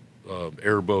got a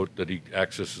airboat that he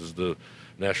accesses the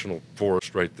national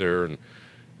forest right there, and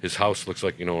his house looks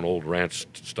like an old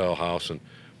ranch-style house.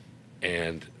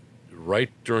 And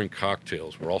right during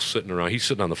cocktails, we're all sitting around. He's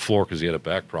sitting on the floor because he had a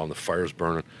back problem. The fire's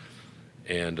burning.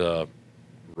 And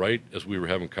right as we were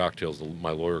having cocktails,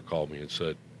 my lawyer called me and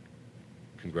said,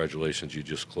 congratulations, you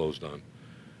just closed on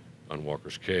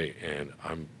Walker's Cay. And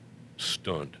I'm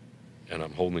stunned. And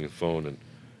I'm holding the phone,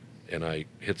 and I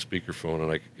hit speakerphone,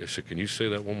 and I said, can you say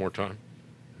that one more time?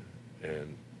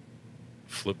 And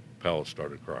Flip Pallet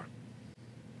started crying.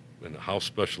 And how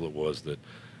special it was that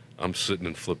I'm sitting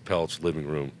in Flip Pallet's living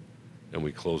room, and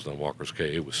we closed on Walker's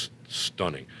Cay. It was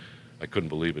stunning. I couldn't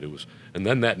believe it. And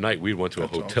then that night we went to a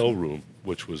hotel room,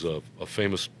 which was a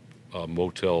famous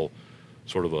motel,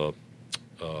 sort of a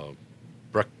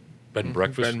bed and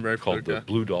breakfast called the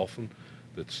Blue Dolphin.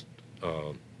 That's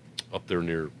up there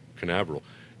near Canaveral,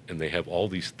 and they have all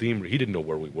these theme. He didn't know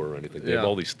where we were or anything. They have Yeah.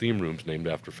 all these theme rooms named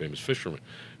after famous fishermen.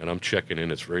 And I'm checking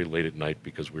in. It's very late at night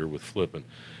because we were with Flip,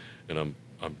 and I'm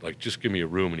like, just give me a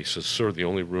room. And he says, sir, the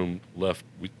only room left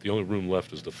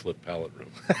is the Flip pallet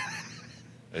room.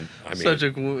 And I mean, Such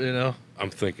a cool, I'm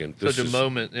thinking such a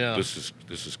moment. Yeah. this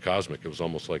is cosmic. It was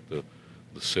almost like the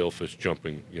sailfish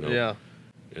jumping, Yeah.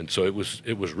 And so it was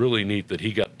really neat that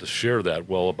he got to share that.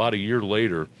 Well, about a year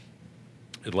later,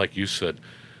 and like you said,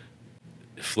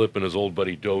 Flip and his old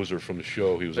buddy Dozer from the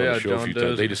show, he was on Yeah, the show John a few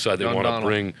times. They Dozer. decided they John want to Donald.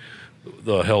 bring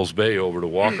the Hell's Bay over to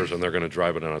Walker's, and they're going to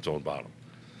drive it on its own bottom.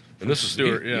 And this is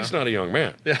Stewart, yeah. he's not a young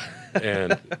man, Yeah.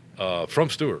 and from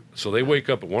Stewart. So they wake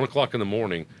up at 1:00 in the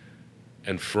morning,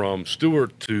 and from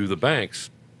Stewart to the banks,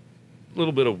 a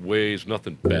little bit of waves,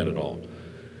 nothing bad at all.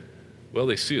 Well,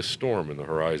 they see a storm in the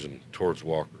horizon towards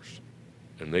Walker's,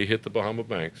 and they hit the Bahama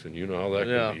Banks, and you know how that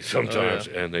Yeah. can be sometimes.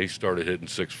 Oh, yeah. And they started hitting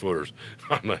 6-footers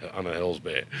on the Hell's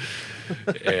Bay,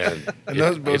 and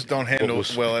those boats don't handle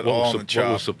well at all on the What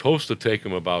chop. was supposed to take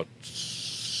them about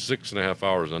 6.5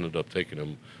 hours ended up taking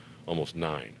him almost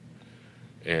 9.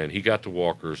 And he got to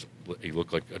Walker's. He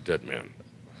looked like a dead man,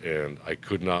 and I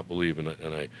could not believe it.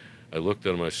 And I looked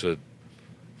at him. I said,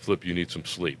 "Flip, you need some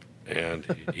sleep." And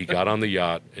he got on the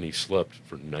yacht and he slept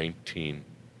for 19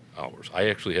 hours. I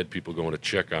actually had people going to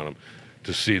check on him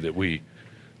to see that we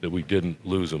didn't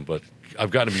lose him. But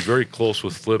I've gotten to be very close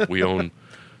with Flip. We own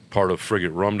part of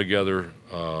Frigate Rum together.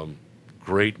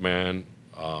 Great man.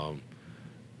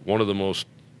 One of the most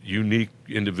unique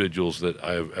individuals that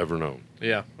I've ever known.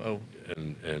 Yeah. Oh.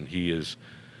 And he is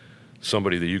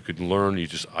somebody that you could learn.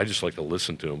 I just like to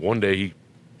listen to him. One day he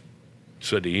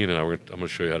said to Ian and I'm going to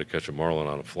show you how to catch a marlin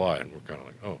on a fly, and we're kind of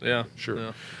like, oh Yeah. sure.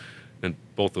 Yeah. And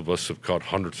both of us have caught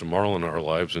hundreds of marlin in our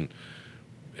lives, and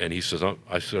he says,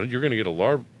 I said, you're going to get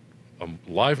a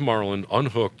live marlin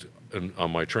unhooked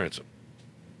on my transom.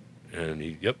 And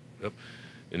he yep.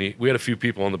 And we had a few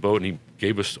people on the boat, and he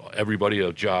gave us everybody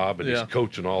a job, and Yeah. he's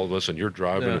coaching all of us, and you're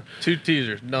driving. Yeah. 2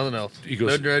 teasers, nothing else. He goes,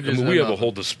 no dredges. we no have a nothing.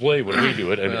 whole display when we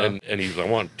do it, and, Yeah. and he's, I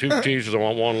want 2 teasers, I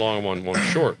want one long, one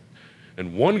short.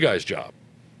 And one guy's job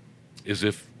is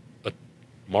if a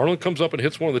marlin comes up and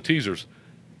hits one of the teasers,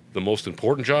 the most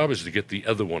important job is to get the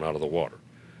other one out of the water.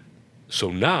 So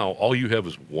now all you have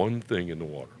is one thing in the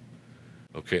water.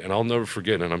 Okay, and I'll never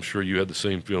forget, and I'm sure you had the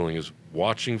same feeling, is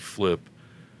watching Flip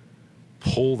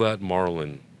pull that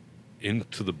marlin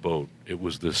into the boat. It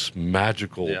was this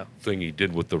magical Yeah. thing he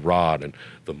did with the rod and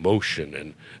the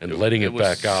motion and letting it was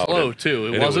back out. slow And- too.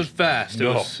 It and wasn't fast.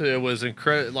 No. It was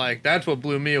incredible. Like that's what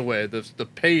blew me away. The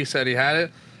pace that he had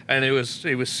it, and he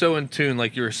was so in tune,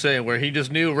 like you were saying, where he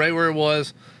just knew right where it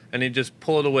was, and he just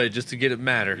pulled it away just to get it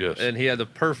matter. Yes. And he had the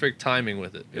perfect timing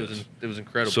with it. Yes. It was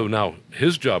incredible. So now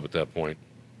his job at that point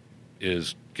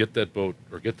is get that boat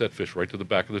or get that fish right to the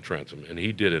back of the transom, and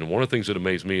he did it. And one of the things that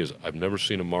amazed me is I've never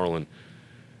seen a marlin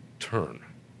turn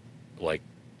like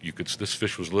you could. This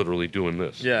fish was literally doing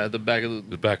this. yeah, the back of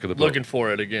The back of the boat. looking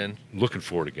for it again. Looking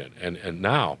for it again. And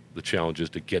now the challenge is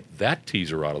to get that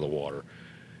teaser out of the water.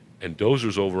 And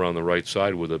Dozer's over on the right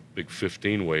side with a big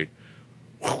 15 weight,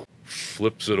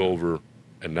 flips it over,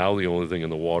 and now the only thing in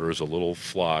the water is a little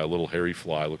fly, a little hairy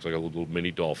fly, looks like a little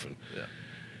mini dolphin. Yeah.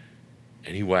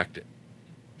 And he whacked it.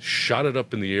 Shot it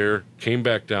up in the air, came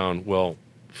back down. Well,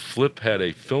 Flip had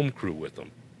a film crew with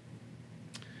him.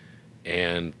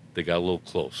 And they got a little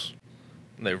close.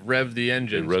 And they revved the They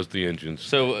engine. revved the engines.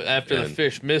 So after the And-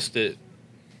 fish missed it,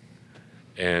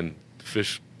 And the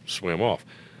fish swam off.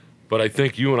 But I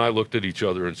think you and I looked at each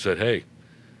other and said, hey,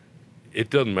 it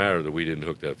doesn't matter that we didn't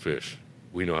hook that fish.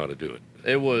 We know how to do it.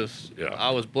 it was. Yeah.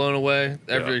 I was blown away.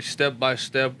 Every Yeah. step by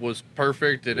step was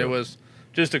perfect, and Yeah. it was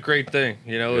just a great thing.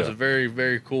 It was Yeah. a very,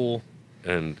 very cool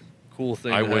And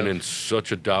thing. I to went have. in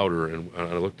such a doubter, and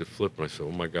I looked at Flip and I said,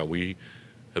 oh my God, we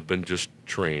have been just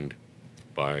trained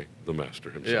by the master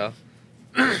himself.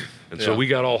 Yeah. And so Yeah. we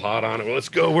got all hot on it. Well, let's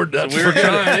go. We're done. We were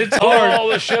trying. It's Pull hard. all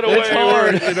the shit away. It's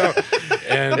hard.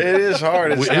 And It is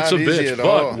hard. It's not a easy bitch, at but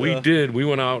all. we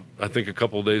went out, I think a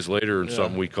couple of days later, and Yeah.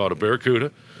 something we caught a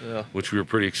barracuda, Yeah. which we were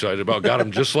pretty excited about. Got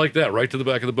him just like that, right to the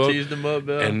back of the boat. Teased them up.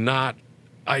 Yeah. And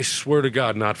I swear to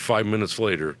God, not 5 minutes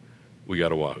later, we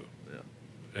got a wahoo.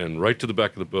 Yeah. And right to the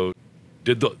back of the boat,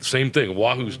 did the same thing.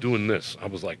 Wahoo's doing this. I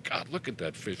was like, God, look at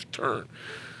that fish turn.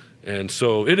 And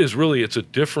so it's a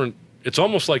different, it's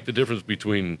almost like the difference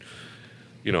between,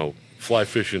 fly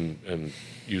fishing and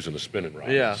using a spinning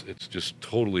rod. Yeah. It's just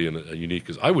totally a unique,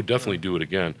 because I would definitely do it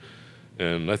again.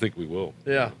 And I think we will.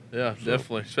 Yeah,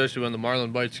 definitely. Especially when the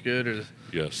marlin bite's good or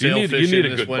Yes. sail You need fishing a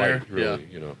this good winter. bite, really,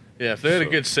 Yeah, if they had a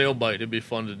good sail bite, it'd be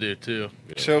fun to do too.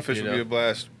 Shellfish would be a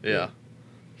blast. Yeah.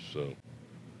 So,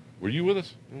 were you with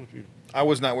us? I don't know if you- I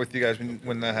was not with you guys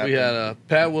when that happened. We had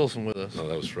Pat Wilson with us. No,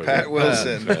 that was Fred. Pat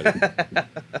Wilson.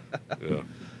 Yeah.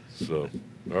 So,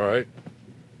 all right.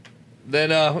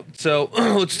 Then, so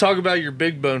let's talk about your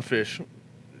big bone fish.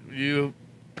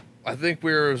 I think it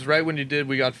was right when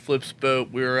we got Flip's boat.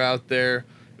 We were out there.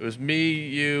 It was me,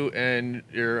 you, and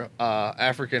your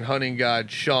African hunting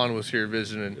guide, Sean, was here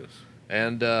visiting. Yes.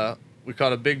 And we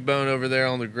caught a big bone over there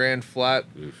on the Grand Flat.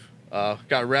 Oof.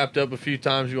 Got wrapped up a few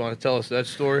times. You want to tell us that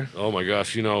story? Oh my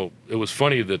gosh, it was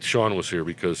funny that Sean was here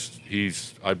because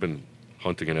I've been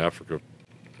hunting in Africa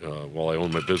while I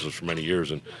owned my business for many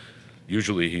years, and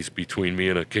usually he's between me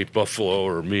and a Cape Buffalo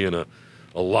or me and a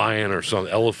lion or some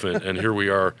elephant, and here we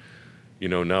are,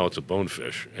 now it's a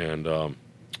bonefish. And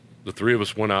the three of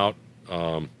us went out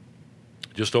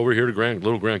just over here to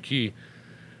Little Grand Key.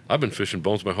 I've been fishing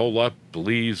bones my whole life,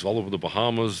 Belize, all over the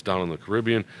Bahamas, down in the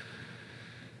Caribbean.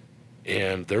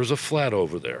 And there's a flat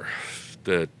over there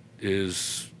that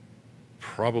is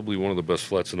probably one of the best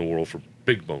flats in the world for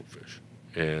big bonefish.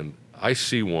 And I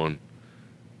see one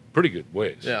pretty good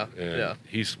ways. Yeah, and yeah.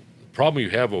 The problem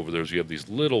you have over there is you have these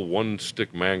little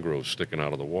one-stick mangroves sticking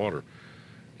out of the water.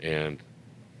 And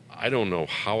I don't know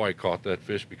how I caught that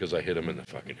fish because I hit him in the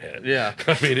fucking head. Yeah.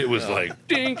 I mean, it was like,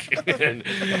 dink. and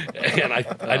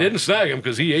I didn't snag him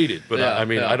because he ate it. But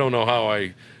I don't know how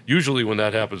usually when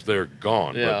that happens, they're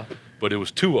gone. Yeah. But it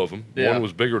was two of them. Yeah. One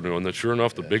was bigger than one. Then sure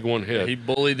enough, the big one hit. He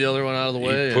bullied the other one out of the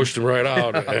way. He pushed him right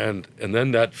out, and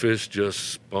then that fish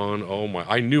just spun. Oh my!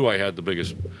 I knew I had the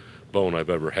biggest bone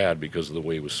I've ever had because of the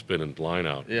way he was spinning line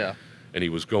out. Yeah. And he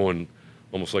was going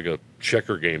almost like a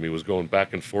checker game. He was going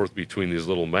back and forth between these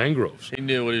little mangroves. He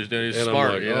knew what he was doing. He was And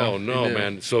smart. I'm like, oh no,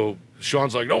 man! So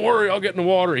Sean's like, don't worry, I'll get in the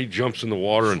water. He jumps in the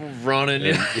water and running.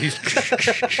 and he's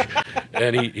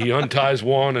and he unties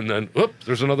one, and then oops,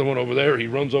 there's another one over there. He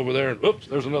runs over there, and oops,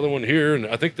 there's another one here. And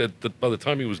I think that by the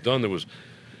time he was done, there was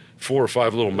 4 or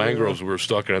 5 little mangroves we were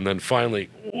stuck in, and then finally,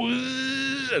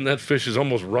 and that fish is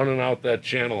almost running out that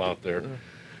channel out there.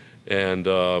 And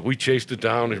we chased it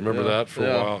down. You remember that for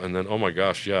a while, and then oh my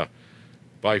gosh, yeah,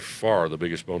 by far the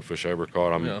biggest bonefish I ever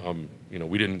caught.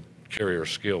 We didn't carry our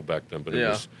scale back then, but it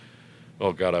was,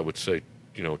 oh God, I would say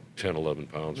 10, 11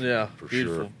 pounds. Yeah, for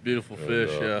beautiful, sure. beautiful And,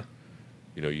 fish. Yeah.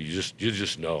 You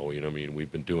just know. I mean,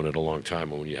 we've been doing it a long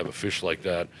time, and when you have a fish like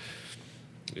that,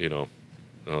 the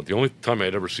only time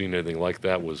I'd ever seen anything like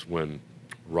that was when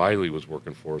Riley was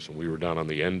working for us, and we were down on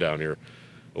the end down here,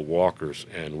 the Walkers,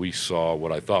 and we saw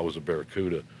what I thought was a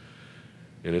barracuda,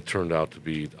 and it turned out to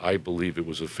be, I believe it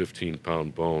was a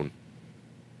 15-pound bone,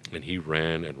 and he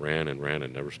ran and ran and ran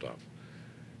and never stopped,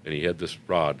 and he had this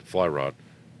fly rod,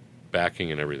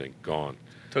 backing and everything gone.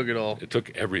 Took it all. It took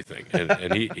everything,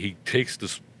 and he takes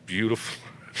this beautiful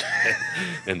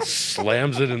and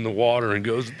slams it in the water and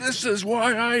goes, "This is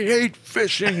why I hate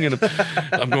fishing." And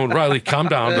I'm going, Riley, calm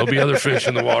down. There'll be other fish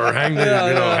in the water. Hang on.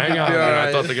 I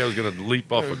thought the guy was going to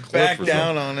leap off a cliff. Back or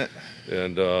down something. on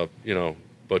it. And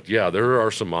but yeah, there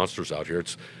are some monsters out here.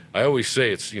 I always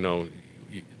say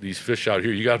these fish out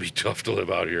here. You got to be tough to live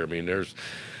out here. I mean, there's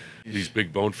these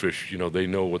big bonefish. They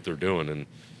know what they're doing, and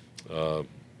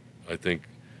I think.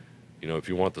 If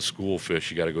you want the school fish,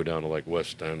 you got to go down to like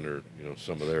West End or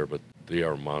some of there. But they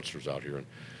are monsters out here. And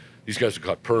these guys have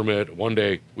caught permit. One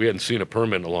day we hadn't seen a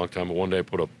permit in a long time, but one day I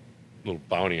put a little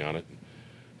bounty on it. And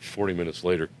 40 minutes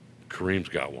later, Kareem's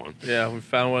got one. Yeah, we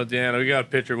found one at the end. We got a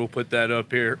picture. We'll put that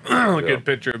up here. A good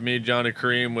picture of me, John, and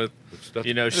Kareem with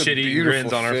shitty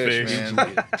grins on our face.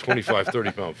 25,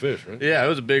 30-pound fish, right? Yeah, it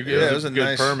was a big. It was a good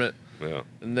nice permit. Yeah.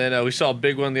 And then we saw a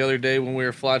big one the other day when we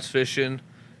were flats fishing.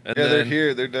 And Yeah, then, they're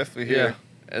here. They're definitely here.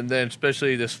 Yeah, and then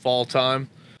especially this fall time.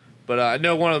 But I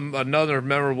know another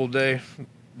memorable day,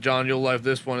 John, you'll love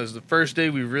this one, is the first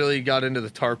day we really got into the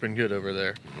tarpon good over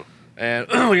there. And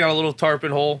we got a little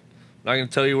tarpon hole. I'm not going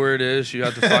to tell you where it is. You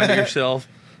have to find it yourself.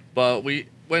 But we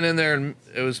went in there, and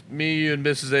it was me, you, and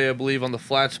Mrs. A, I believe, on the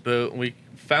flats boat, and we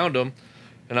found them.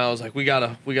 And I was like, we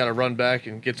gotta run back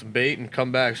and get some bait and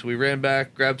come back. So we ran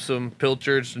back, grabbed some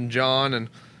pilchards and John, and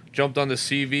jumped on the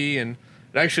CV, and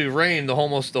it actually rained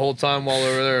almost the whole time while we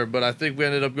were there, but I think we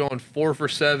ended up going 4 for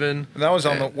 7. And that was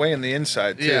on the way in the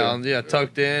inside, too. Yeah,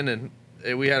 tucked in, and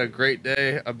we had a great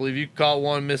day. I believe you caught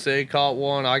one, Miss A caught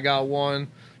one, I got one.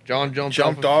 John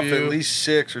jumped off at least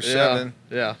 6 or 7.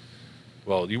 Yeah.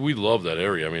 Well, we love that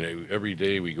area. I mean, every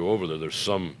day we go over there, there's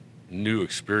some new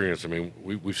experience. I mean,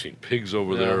 we've seen pigs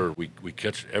over there. We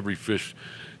catch every fish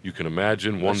you can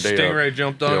imagine. One day, stingray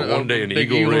jumped on. One day, an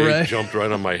big eagle ray ray jumped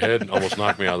right on my head and almost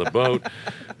knocked me out of the boat.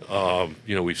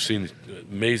 We've seen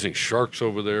amazing sharks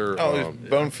over there. Oh, there's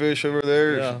bonefish over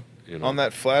there. Yeah. On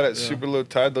that flat at super low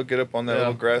tide, they'll get up on that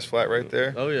little grass flat right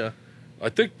there. Oh yeah. I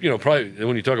think, probably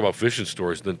when you talk about fishing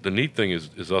stories, the neat thing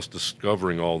is us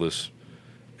discovering all this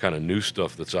kind of new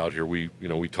stuff that's out here. We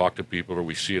talk to people, or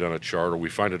we see it on a chart, or we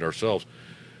find it ourselves.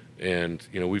 And,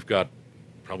 we've got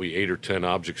probably 8 or 10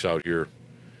 objects out here.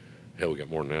 Hell, we got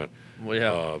more than that. Well,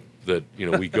 yeah. That,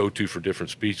 we go to for different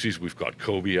species. We've got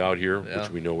Kobe out here, which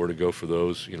we know where to go for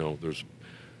those. There's,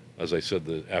 as I said,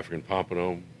 the African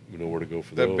pompano. We know where to go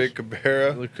for those. That big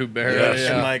cabera. The Kubera,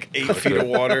 Yes. In like 8 feet of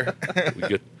water. We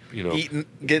get,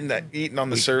 Eating on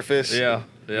the surface. Yeah,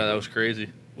 that was crazy.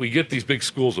 We get these big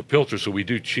schools of pilchers, so we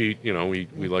do cheat.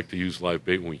 We like to use live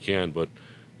bait when we can, but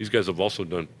these guys have also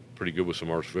done pretty good with some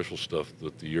artificial stuff,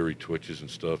 with the Uri twitches and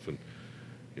stuff, and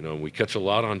we catch a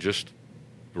lot on just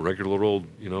a regular old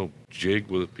jig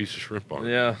with a piece of shrimp on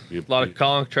it. Yeah, a lot of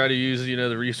conch. Try to use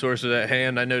the resources at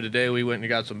hand. I know today we went and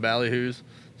got some ballyhoos,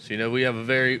 so we have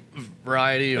a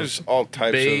variety There's of all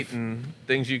types bait of and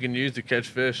things you can use to catch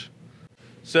fish.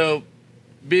 So,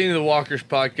 being the Walkers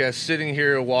podcast, sitting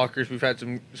here at Walkers, we've had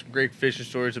some great fishing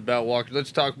stories about Walkers.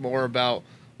 Let's talk more about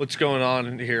what's going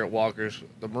on here at Walkers.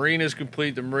 The marina's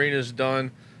complete. The marina's done.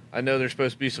 I know there's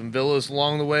supposed to be some villas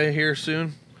along the way here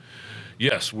soon.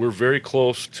 Yes, we're very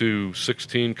close to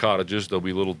 16 cottages. There'll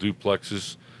be little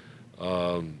duplexes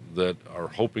that are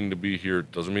hoping to be here.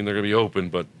 Doesn't mean they're going to be open,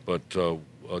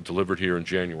 but delivered here in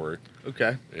January.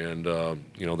 Okay. And,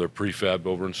 they're prefab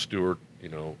over in Stewart,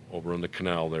 over on the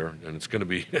canal there. And it's going to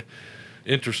be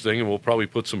interesting, and we'll probably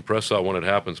put some press out when it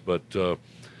happens. But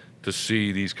to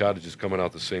see these cottages coming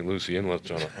out the St. Lucie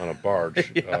inlets on a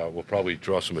barge will probably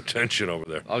draw some attention over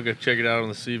there. I'll go check it out on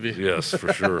the CV. Yes,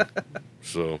 for sure.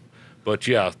 So, but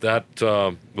yeah, that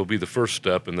will be the first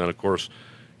step. And then, of course,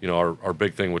 our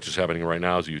big thing, which is happening right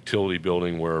now, is a utility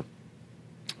building where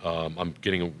I'm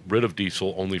getting rid of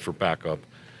diesel only for backup.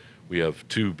 We have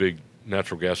 2 big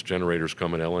natural gas generators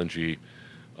coming, LNG,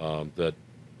 that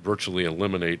virtually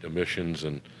eliminate emissions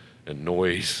and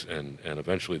noise, and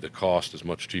eventually the cost is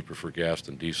much cheaper for gas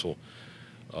than diesel.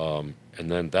 And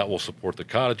then that will support the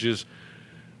cottages.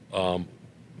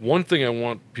 One thing I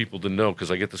want people to know, because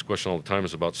I get this question all the time,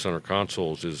 is about center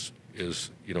consoles, is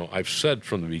I've said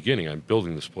from the beginning, I'm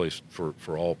building this place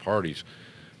for all parties,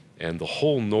 and the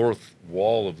whole north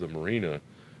wall of the marina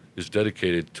is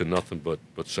dedicated to nothing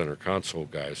but center console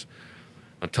guys.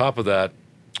 On top of that,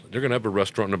 they're going to have a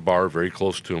restaurant and a bar very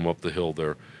close to them up the hill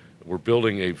there. We're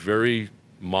building a very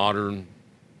modern,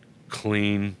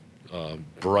 clean,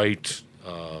 bright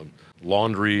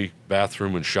laundry,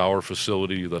 bathroom, and shower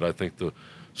facility that I think the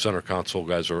center console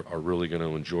guys are really going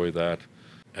to enjoy that.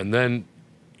 And then,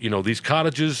 these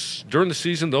cottages, during the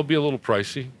season, they'll be a little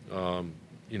pricey,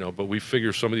 but we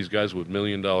figure some of these guys with $1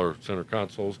 million center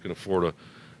consoles can afford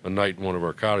a night in one of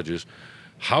our cottages.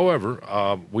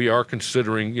 However, we are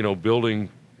considering, building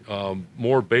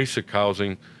more basic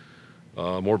housing,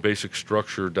 more basic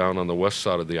structure down on the west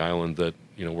side of the island that,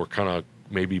 we're kind of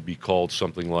maybe be called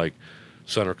something like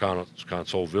Center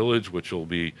Console Village, which will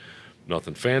be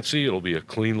nothing fancy. It'll be a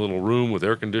clean little room with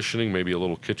air conditioning, maybe a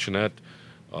little kitchenette,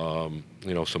 some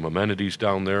amenities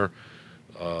down there.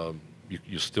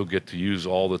 You still get to use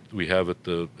all that we have at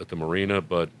the marina,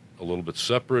 but a little bit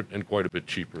separate and quite a bit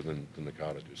cheaper than the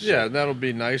cottages. Yeah, that'll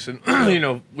be nice. And,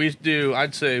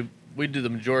 I'd say we do the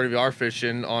majority of our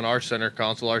fishing on our center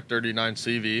console, our 39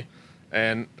 CV.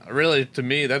 And really, to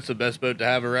me, that's the best boat to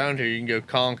have around here. You can go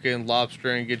conking,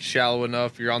 lobstering, get shallow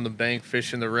enough. You're on the bank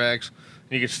fishing the wrecks.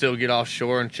 And you can still get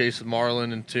offshore and chase the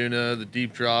marlin and tuna, the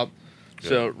deep drop. Yeah.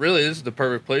 So really, this is the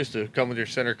perfect place to come with your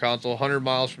center console. 100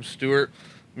 miles from Stewart.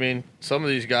 I mean, some of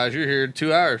these guys, you're here in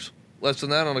 2 hours. Less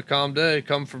than that on a calm day.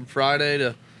 Come from Friday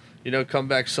to, come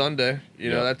back Sunday.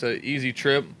 That's an easy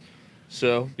trip.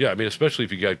 So yeah, I mean, especially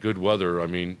if you got good weather. I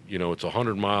mean, it's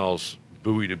 100 miles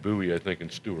buoy to buoy, I think, in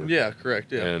Stewart. Yeah,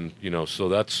 correct. Yeah, and so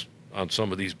that's on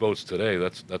some of these boats today.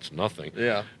 That's nothing.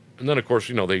 Yeah, and then of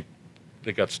course,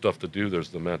 they got stuff to do. There's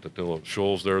the Mantatilla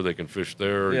Shoals there. They can fish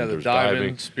there. Yeah, the there's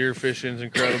diving, spear fishing is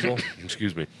incredible.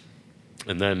 Excuse me.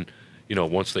 And then,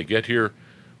 once they get here,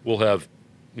 we'll have,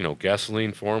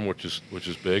 gasoline for them, which is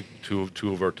big. Two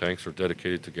of our tanks are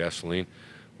dedicated to gasoline.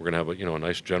 We're gonna have a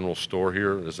nice general store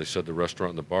here. As I said, the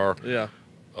restaurant and the bar. Yeah.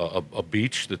 A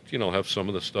beach that have some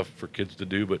of the stuff for kids to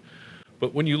do.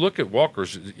 But when you look at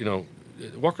Walkers,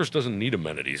 Walkers doesn't need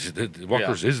amenities.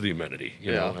 Walkers is the amenity,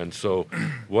 you know. And so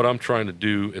what I'm trying to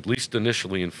do, at least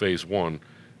initially in phase 1,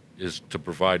 is to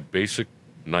provide basic,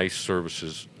 nice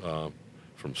services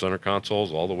from center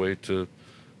consoles all the way to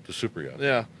to super yachts.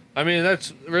 Yeah. I mean,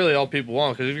 that's really all people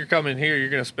want, because if you're coming here, you're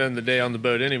going to spend the day on the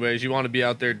boat anyways. You want to be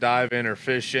out there diving or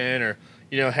fishing or,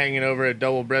 hanging over at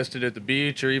double-breasted at the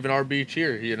beach or even our beach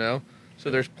here. So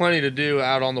there's plenty to do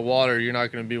out on the water. You're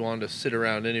not going to be wanting to sit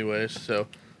around anyways. So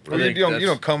Well, you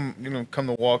don't come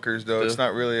to Walkers though. It's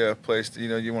not really a place that,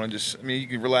 you want to just. I mean, you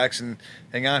can relax and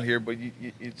hang out here, but you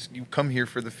come here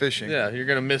for the fishing. Yeah, you're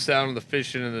gonna miss out on the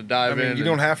fishing and the diving. I mean, you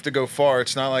don't have to go far.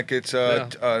 It's not like it's a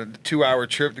 2-hour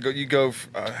trip to go. You go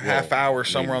a half hour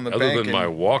somewhere on the bank. Other than my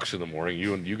walks in the morning,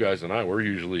 you guys and I, we're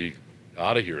usually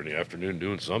out of here in the afternoon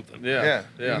doing something. Yeah.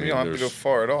 You don't have to go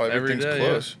far at all. Everything's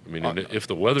close. I mean, and if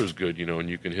the weather's good, and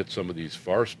you can hit some of these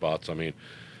far spots. I mean,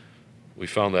 we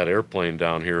found that airplane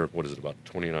down here. What is it, about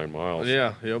 29 miles?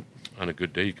 Yeah. Yep. On a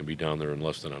good day, you can be down there in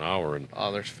less than an hour. And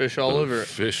there's fish all over it.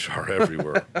 Fish are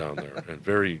everywhere down there, and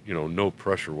very, no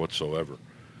pressure whatsoever.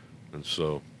 And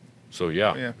so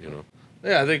yeah.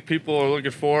 Yeah, I think people are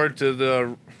looking forward to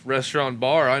the restaurant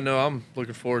bar. I know I'm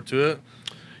looking forward to it.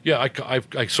 Yeah,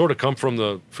 I sort of come from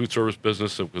the food service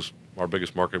business. It was our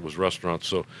biggest market was restaurants,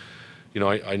 so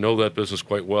I know that business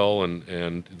quite well.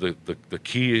 And the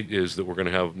key is that we're going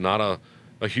to have not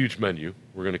a huge menu.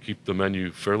 We're going to keep the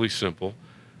menu fairly simple.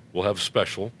 We'll have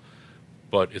special,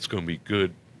 but it's going to be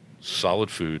good, solid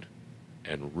food,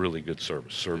 and really good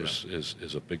service. Service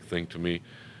is a big thing to me.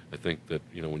 I think that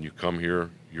when you come here,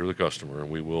 you're the customer,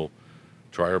 and we will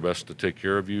try our best to take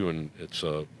care of you. And it's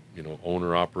a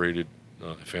owner operated.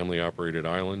 Family operated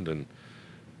island, and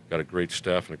got a great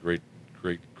staff and a great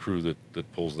crew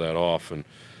that pulls that off. And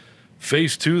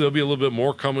phase 2, there'll be a little bit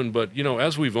more coming, but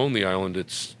as we've owned the island,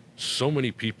 it's so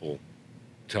many people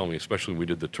tell me, especially when we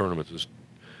did the tournaments, is,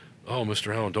 oh,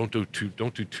 Mr. Allen, don't do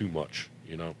too much,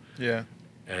 Yeah.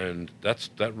 And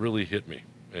that really hit me.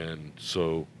 And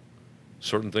so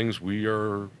certain things we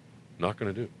are not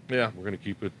going to do. Yeah. We're going to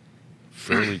keep it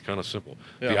fairly kind of simple.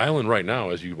 Yeah. The island right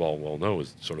now, as you all well know,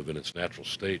 is sort of in its natural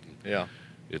state. And Yeah.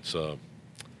 it's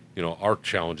our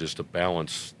challenge is to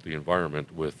balance the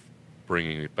environment with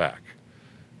bringing it back.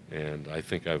 And I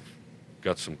think I've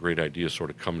got some great ideas sort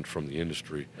of coming from the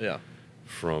industry. Yeah.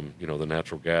 From the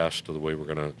natural gas to the way we're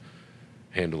going to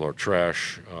handle our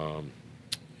trash,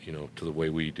 to the way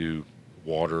we do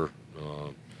water.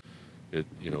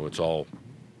 It's all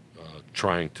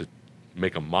trying to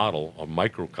make a model, a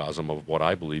microcosm of what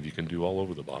I believe you can do all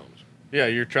over the Bahamas. Yeah,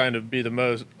 you're trying to be the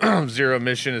most zero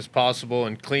emission as possible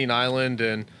and clean island.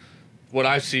 And what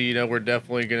I see, we're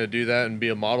definitely going to do that and be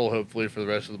a model, hopefully, for the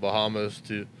rest of the Bahamas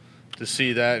to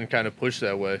see that and kind of push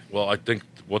that way. Well, I think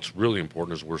what's really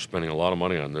important is we're spending a lot of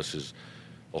money on this is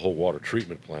a whole water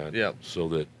treatment plant. Yep. So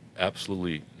that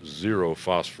absolutely zero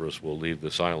phosphorus will leave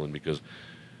this island, because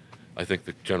I think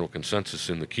the general consensus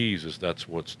in the Keys is that's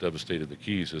what's devastated the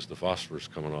Keys is the phosphorus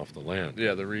coming off the land.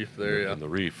 Yeah, the reef there, And the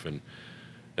reef. And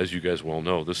as you guys well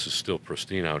know, this is still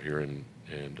pristine out here, and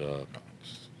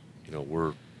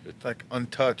we're... It's like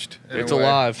untouched. It's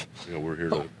alive. We're here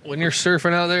to... When you're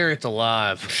surfing out there, it's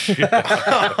alive.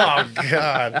 Oh,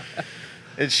 God.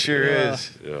 It sure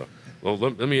is. Yeah. Well,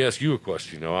 let me ask you a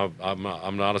question.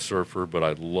 I'm not a surfer, but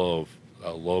I love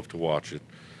to watch it.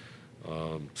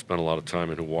 Spent a lot of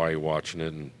time in Hawaii watching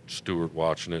it, and Stewart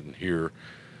watching it, and here.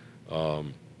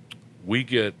 We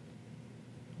get,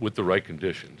 with the right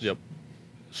conditions,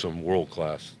 some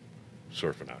world-class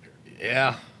surfing out here.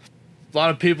 Yeah. A lot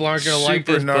of people aren't going to like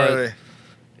this, gnarly.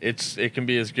 but it can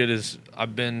be as good as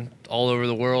I've been all over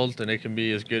the world, and it can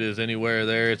be as good as anywhere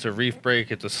there. It's a reef break.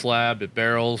 It's a slab. It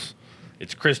barrels.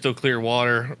 It's crystal clear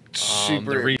water.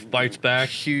 The reef bites back.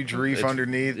 Huge reef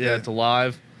underneath. Yeah, it's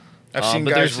alive. I've seen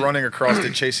guys running across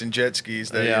it chasing jet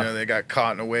skis that they got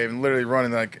caught in a wave and literally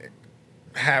running like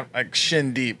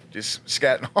shin deep, just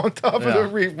scatting on top of the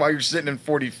reef while you're sitting in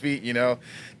 40 feet,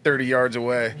 30 yards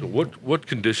away. So what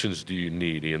conditions do you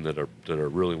need, Ian, that are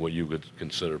really what you would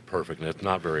consider perfect? And it's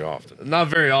not very often. Not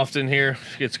very often here.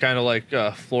 It's kind of like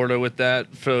Florida with that.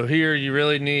 So here you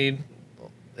really need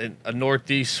a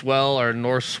northeast swell or a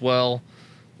north swell,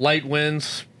 light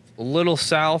winds. A little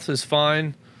south is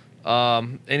fine.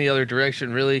 Any other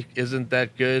direction really isn't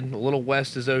that good. A little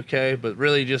west is okay, but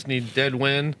really you just need dead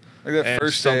wind. Like that and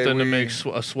first something day to make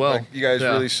a swell. Like you guys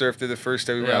really surfed it the first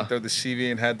day we went out there with the CV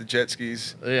and had the jet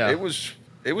skis. Yeah. It was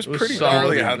pretty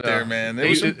gnarly out there, man. There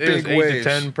was some big waves. 8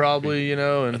 to 10 probably, And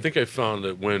I think I found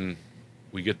that when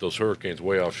we get those hurricanes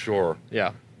way offshore,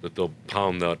 that they'll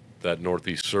pound that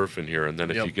northeast surf in here, and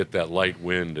then if you get that light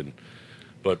wind and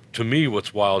But to me,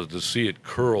 what's wild is to see it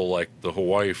curl like the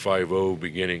Hawaii 5-0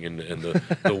 beginning and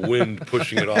the wind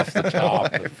pushing it off the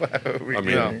top. I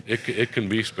mean, it can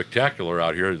be spectacular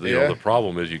out here. You know, the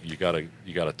problem is you gotta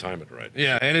time it right.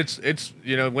 Yeah, and it's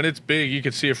when it's big, you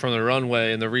can see it from the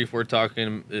runway, and the reef we're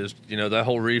talking is that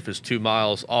whole reef is 2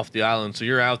 miles off the island, so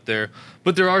you're out there.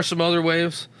 But there are some other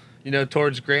waves,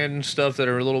 towards Grand and stuff that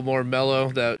are a little more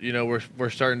mellow that we're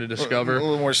starting to discover. A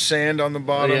little more sand on the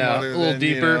bottom. Yeah, a little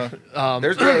deeper.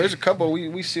 There's a couple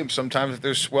we see them sometimes if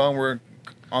they're swelling. We're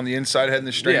on the inside heading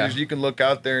the stringers. You can look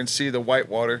out there and see the white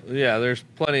water. Yeah, there's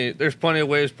plenty of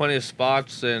waves, plenty of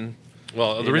spots, and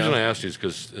well, the reason I asked you is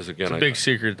because it's a big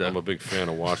secret. Though. I'm a big fan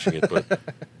of watching it, but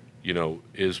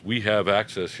is we have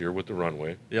access here with the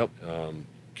runway. Yep.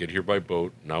 Get here by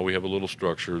boat. Now we have a little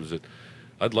structure.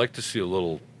 I'd like to see a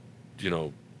little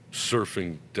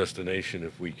surfing destination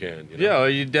if we can. Yeah,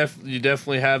 you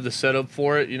definitely have the setup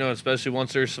for it. Especially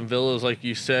once there's some villas like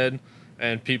you said,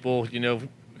 and people,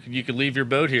 you could leave your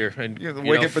boat here and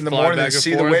wake up in the morning and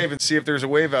see the wave and see if there's a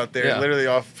wave out there. Literally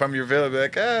off from your villa, be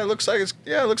like, it looks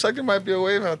like there might be a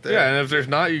wave out there. Yeah, and if there's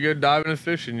not, you go diving and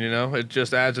fishing. It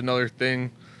just adds another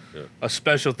thing, a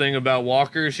special thing about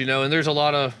walkers. And there's a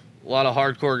lot of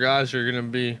hardcore guys who are going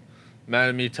to be mad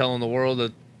at me telling the world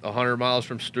that 100 miles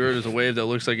from Stewart is a wave that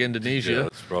looks like Indonesia. Yeah,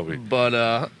 that's probably.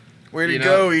 But way to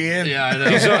go, Ian. Yeah, I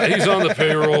know. He's on the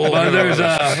payroll. But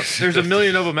there's a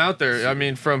million of them out there. I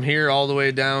mean, from here all the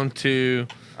way down to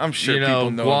I'm sure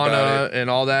people know Guana about it. and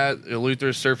all that.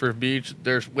 Luther's Surfer Beach.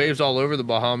 There's waves all over the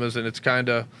Bahamas, and it's kind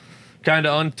of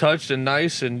untouched and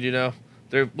nice. And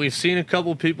we've seen a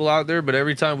couple people out there, but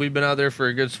every time we've been out there for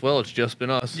a good swell, it's just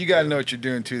been us. You gotta know what you're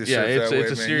doing to surf that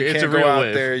wave, man. You can't a real go out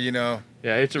wave. there, Yeah,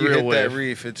 it's a you real hit wave. that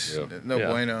reef, it's no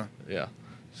bueno. Yeah.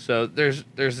 So there's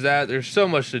that. There's so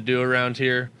much to do around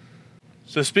here.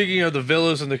 So speaking of the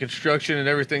villas and the construction and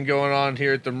everything going on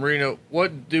here at the marina,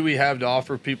 what do we have to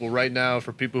offer people right now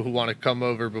for people who want to come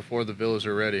over before the villas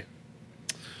are ready?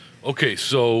 Okay,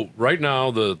 so right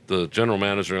now the general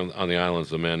manager on the island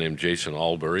is a man named Jason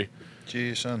Albury.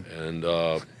 Jason. And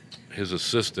his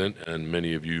assistant, and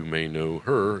many of you may know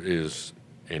her, is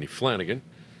Annie Flanagan,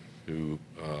 who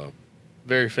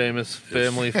very famous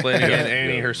family Flanagan.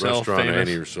 Annie herself, restaurant famous.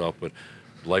 Annie herself, but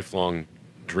lifelong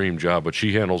dream job. But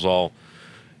she handles all,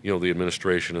 the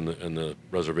administration and the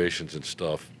reservations and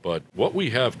stuff. But what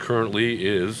we have currently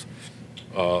is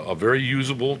a very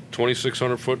usable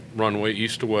 2,600-foot runway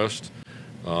east to west.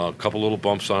 A couple little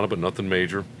bumps on it, but nothing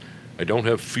major. I don't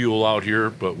have fuel out here,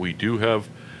 but we do have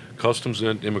customs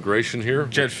and immigration here.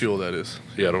 Jet fuel, that is.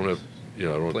 Yeah, I don't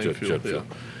have jet fuel.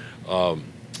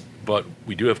 But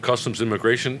we do have customs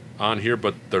immigration on here,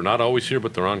 but they're not always here,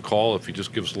 but they're on call if you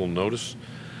just give us a little notice.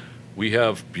 We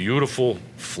have beautiful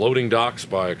floating docks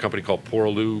by a company called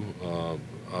Poraloo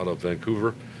out of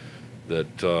Vancouver that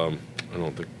I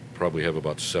don't think probably have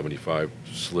about 75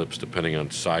 slips depending on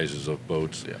sizes of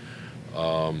boats. Yeah.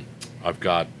 I've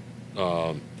got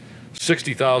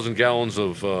 60,000 gallons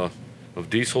of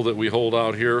diesel that we hold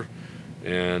out here,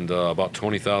 and about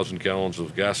 20,000 gallons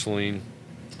of gasoline.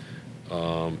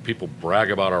 People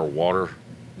brag about our water.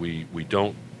 We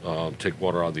don't take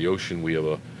water out of the ocean. We have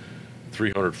a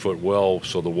 300-foot well,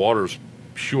 so the water's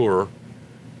pure.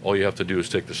 All you have to do is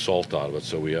take the salt out of it.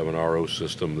 So we have an RO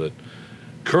system that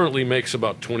currently makes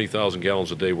about 20,000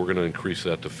 gallons a day. We're going to increase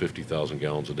that to 50,000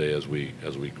 gallons a day as we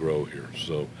grow here.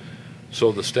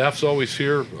 So the staff's always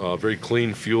here. Very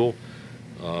clean fuel,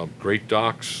 great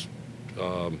docks.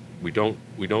 We don't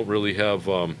really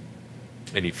have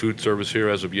any food service here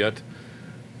as of yet,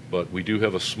 but we do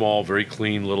have a small, very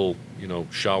clean little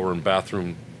shower and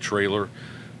bathroom trailer.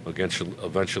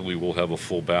 Eventually we'll have a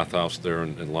full bathhouse there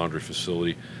and laundry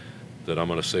facility that I'm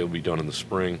going to say will be done in the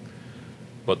spring.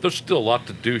 But there's still a lot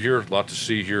to do here, a lot to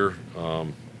see here.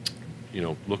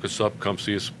 Look us up, come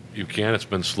see us. You can. It's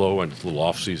been slow and it's a little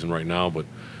off season right now, but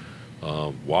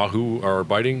wahoo are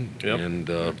biting, and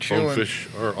bonefish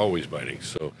are always biting.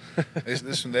 So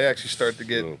they actually start to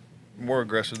get more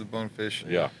aggressive, the bonefish.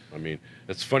 Yeah, I mean,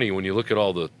 it's funny when you look at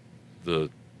all the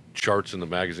charts in the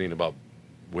magazine about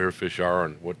where fish are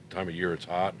and what time of year it's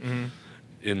hot. Mm-hmm.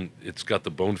 It's got the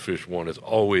bonefish one. It's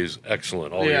always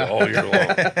excellent all year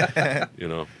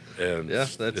long. And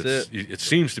yes, that's it. It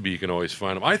seems to be you can always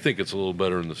find them. I think it's a little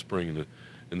better in the spring and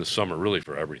in the summer, really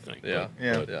for everything. Yeah,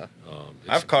 But,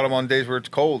 I've caught them on days where it's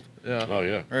cold. Yeah. Oh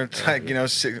yeah. Or it's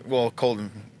cold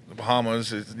in the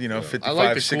Bahamas. It's 55, I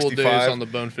like the 65. cool days on the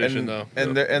bonefishing though.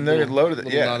 And they're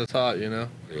loaded. Yeah. Not as hot, Yeah.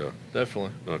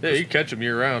 Definitely. No, you catch them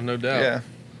year round, no doubt. Yeah.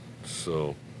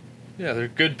 So. Yeah,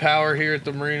 there's good power here at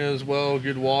the marina as well.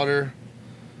 Good water.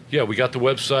 Yeah, we got the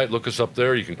website. Look us up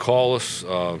there. You can call us,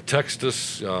 text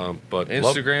us, but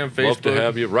Instagram, love Facebook. to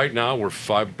have you. Right now, we're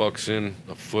 $5 in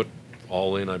a foot,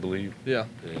 all in, I believe. Yeah.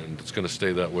 And it's going to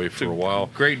stay that way for a while.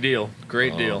 Great deal.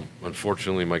 Great deal.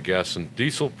 Unfortunately, my gas and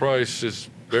diesel price is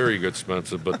very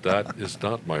expensive, but that is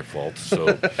not my fault.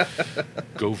 So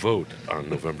go vote on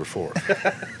November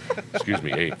 4th. Excuse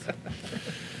me, 8th.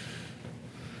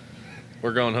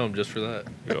 We're going home just for that.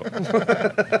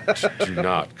 Yeah. Just do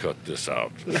not cut this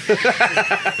out.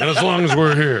 And as long as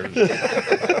we're here.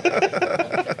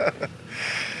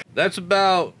 That's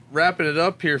about wrapping it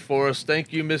up here for us.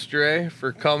 Thank you, Mr. A,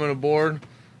 for coming aboard.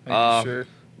 Thank you, sir.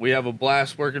 We have a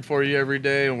blast working for you every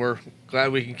day, and we're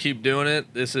glad we can keep doing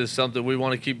it. This is something we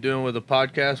want to keep doing with the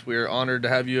podcast. We are honored to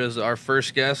have you as our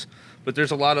first guest. But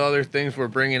there's a lot of other things we're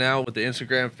bringing out with the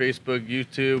Instagram, Facebook,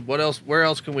 YouTube. What else? Where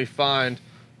else can we find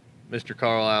Mr.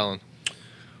 Carl Allen?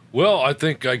 Well, I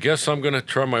guess I'm going to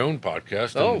try my own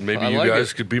podcast, and maybe you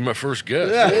guys could be my first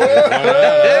guest.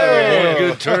 Yeah.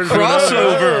 Good turn.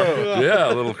 Crossover.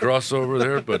 Yeah, a little crossover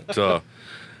there. But,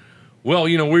 well,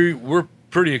 we're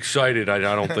pretty excited. I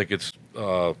don't think it's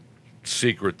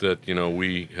secret that,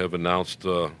 we have announced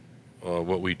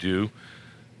what we do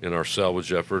in our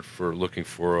salvage effort for looking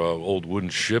for old wooden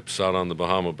ships out on the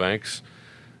Bahama Banks,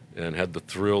 and had the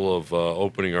thrill of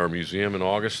opening our museum in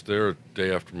August there, a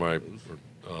day after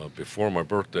before my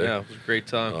birthday. Yeah, it was a great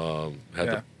time. Had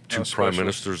the two prime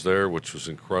ministers there, which was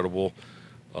incredible.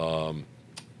 The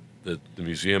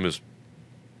museum is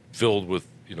filled with,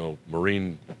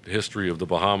 marine history of the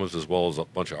Bahamas, as well as a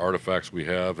bunch of artifacts we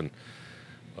have.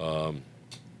 And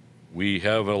we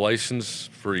have a license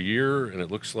for a year, and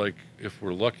it looks like if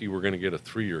we're lucky, we're going to get a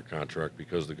 3-year contract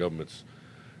because the government's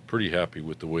pretty happy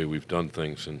with the way we've done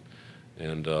things. And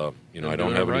I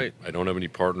don't have any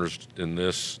partners in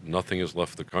this. Nothing has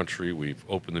left the country. We've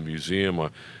opened the museum.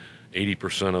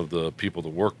 80% of the people that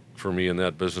work for me in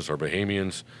that business are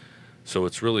Bahamians. So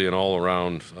it's really an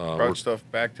all-around. Brought stuff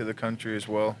back to the country as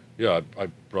well. Yeah, I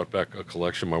brought back a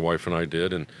collection. My wife and I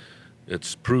did, and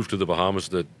it's proved to the Bahamas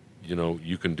that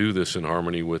you can do this in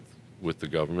harmony with the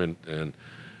government. And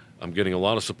I'm getting a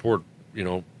lot of support,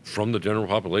 from the general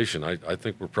population. I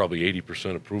think we're probably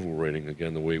 80% approval rating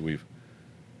again, the way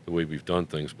we've done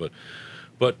things.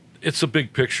 But it's a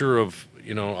big picture of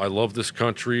I love this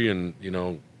country, and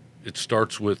it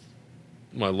starts with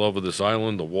my love of this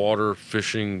island, the water,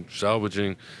 fishing,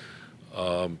 salvaging.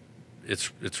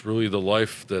 It's really the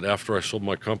life that after I sold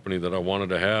my company that I wanted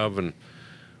to have, and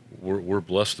we're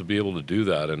blessed to be able to do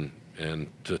that, and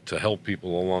to help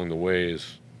people along the way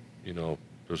is,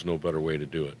 there's no better way to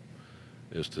do it,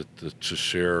 is to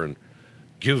share and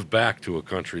give back to a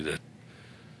country that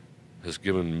has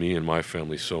given me and my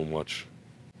family so much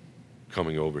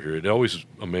coming over here. It always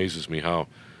amazes me how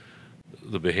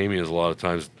the Bahamians, a lot of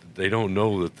times, they don't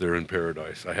know that they're in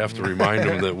paradise. I have to remind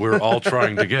them that we're all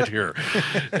trying to get here.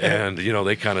 And,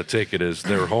 they kind of take it as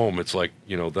their home. It's like,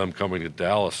 them coming to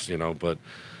Dallas,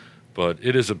 but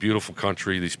it is a beautiful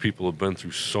country. These people have been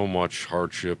through so much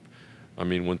hardship. I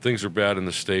mean, when things are bad in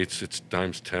the States, it's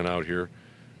times 10 out here.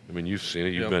 I mean, you've seen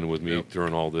it. You've been with me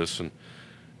during all this.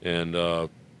 And to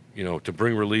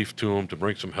bring relief to them, to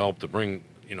bring some help, to bring,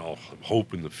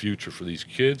 hope in the future for these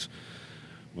kids,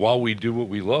 while we do what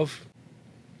we love,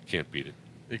 can't beat it.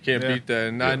 You can't beat that.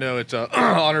 And I know it's an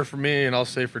honor for me, and I'll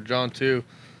say for John too.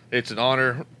 It's an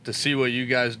honor to see what you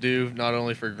guys do, not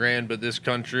only for Grand, but this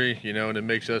country, and it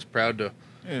makes us proud to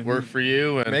work for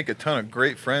you. And make a ton of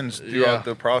great friends throughout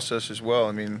the process as well.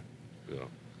 I mean,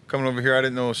 coming over here, I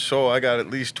didn't know a soul. I got at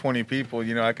least 20 people,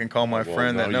 I can call my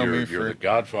friend that know me for. You're the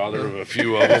godfather of a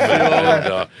few of them.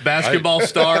 and, basketball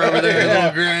star over there in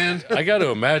Little Grand. I got to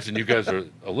imagine you guys are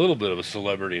a little bit of a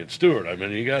celebrity in Stewart. I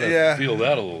mean, you got to feel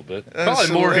that a little bit.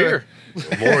 Probably more here.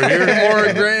 More here? More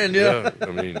in Grand, yeah. I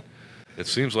mean, it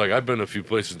seems like I've been to a few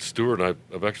places in Stewart, and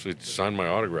I've actually signed my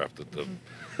autograph at the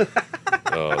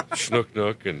Schnook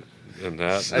Nook and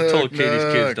that. I told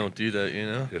Katie's kids don't do that,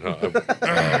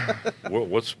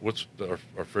 What's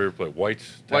our favorite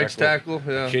place? White's Tackle,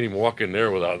 yeah. I can't even walk in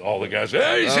there without all the guys.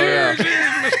 Hey, he's here,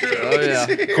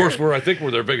 Mr. Of course, I think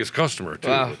we're their biggest customer too.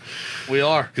 Wow. We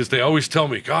are, because they always tell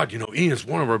me, God, Ian's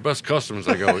one of our best customers.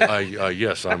 I go,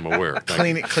 yes, I'm aware.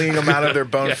 Cleaning them out of their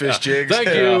bonefish jigs. Thank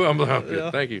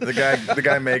you. Thank you. The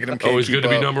guy making them. Always good to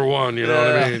be number one. You know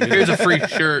what I mean? Here's a free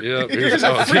shirt. Yeah. Here's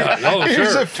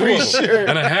a free shirt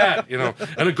and a hat.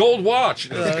 And a gold watch.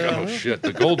 Oh shit!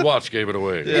 The gold watch gave it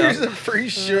away. Yeah. Here's a free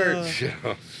shirt.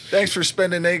 Thanks for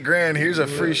spending $8,000. Here's a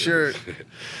free shirt.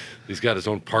 He's got his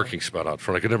own parking spot out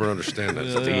front. I could never understand that.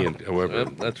 It's Ian, however.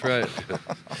 That's right.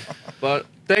 But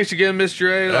Thanks again,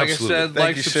 Mr. A. Like Absolutely. I said, Thank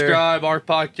like, you, sir. subscribe. Our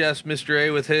podcast, Mr.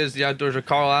 A with his, The Outdoors of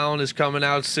Carl Allen, is coming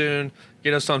out soon.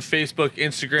 Get us on Facebook,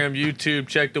 Instagram, YouTube.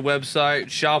 Check the website,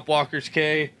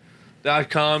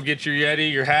 shopwalkersk.com. Get your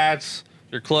Yeti, your hats,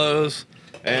 your clothes.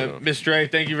 And Mr. A,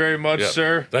 thank you very much, Yeah.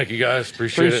 sir. Thank you guys.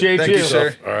 Appreciate it. Appreciate Thank you,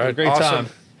 sir. All right. Great Awesome.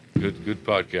 time. Good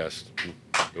podcast.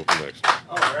 Go for next.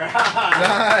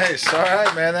 Nice. All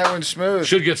right, man. That went smooth.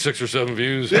 Should get 6 or 7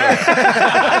 views. Is that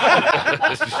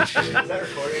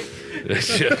recording? Yeah.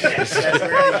 Yes, we're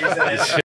going to use that as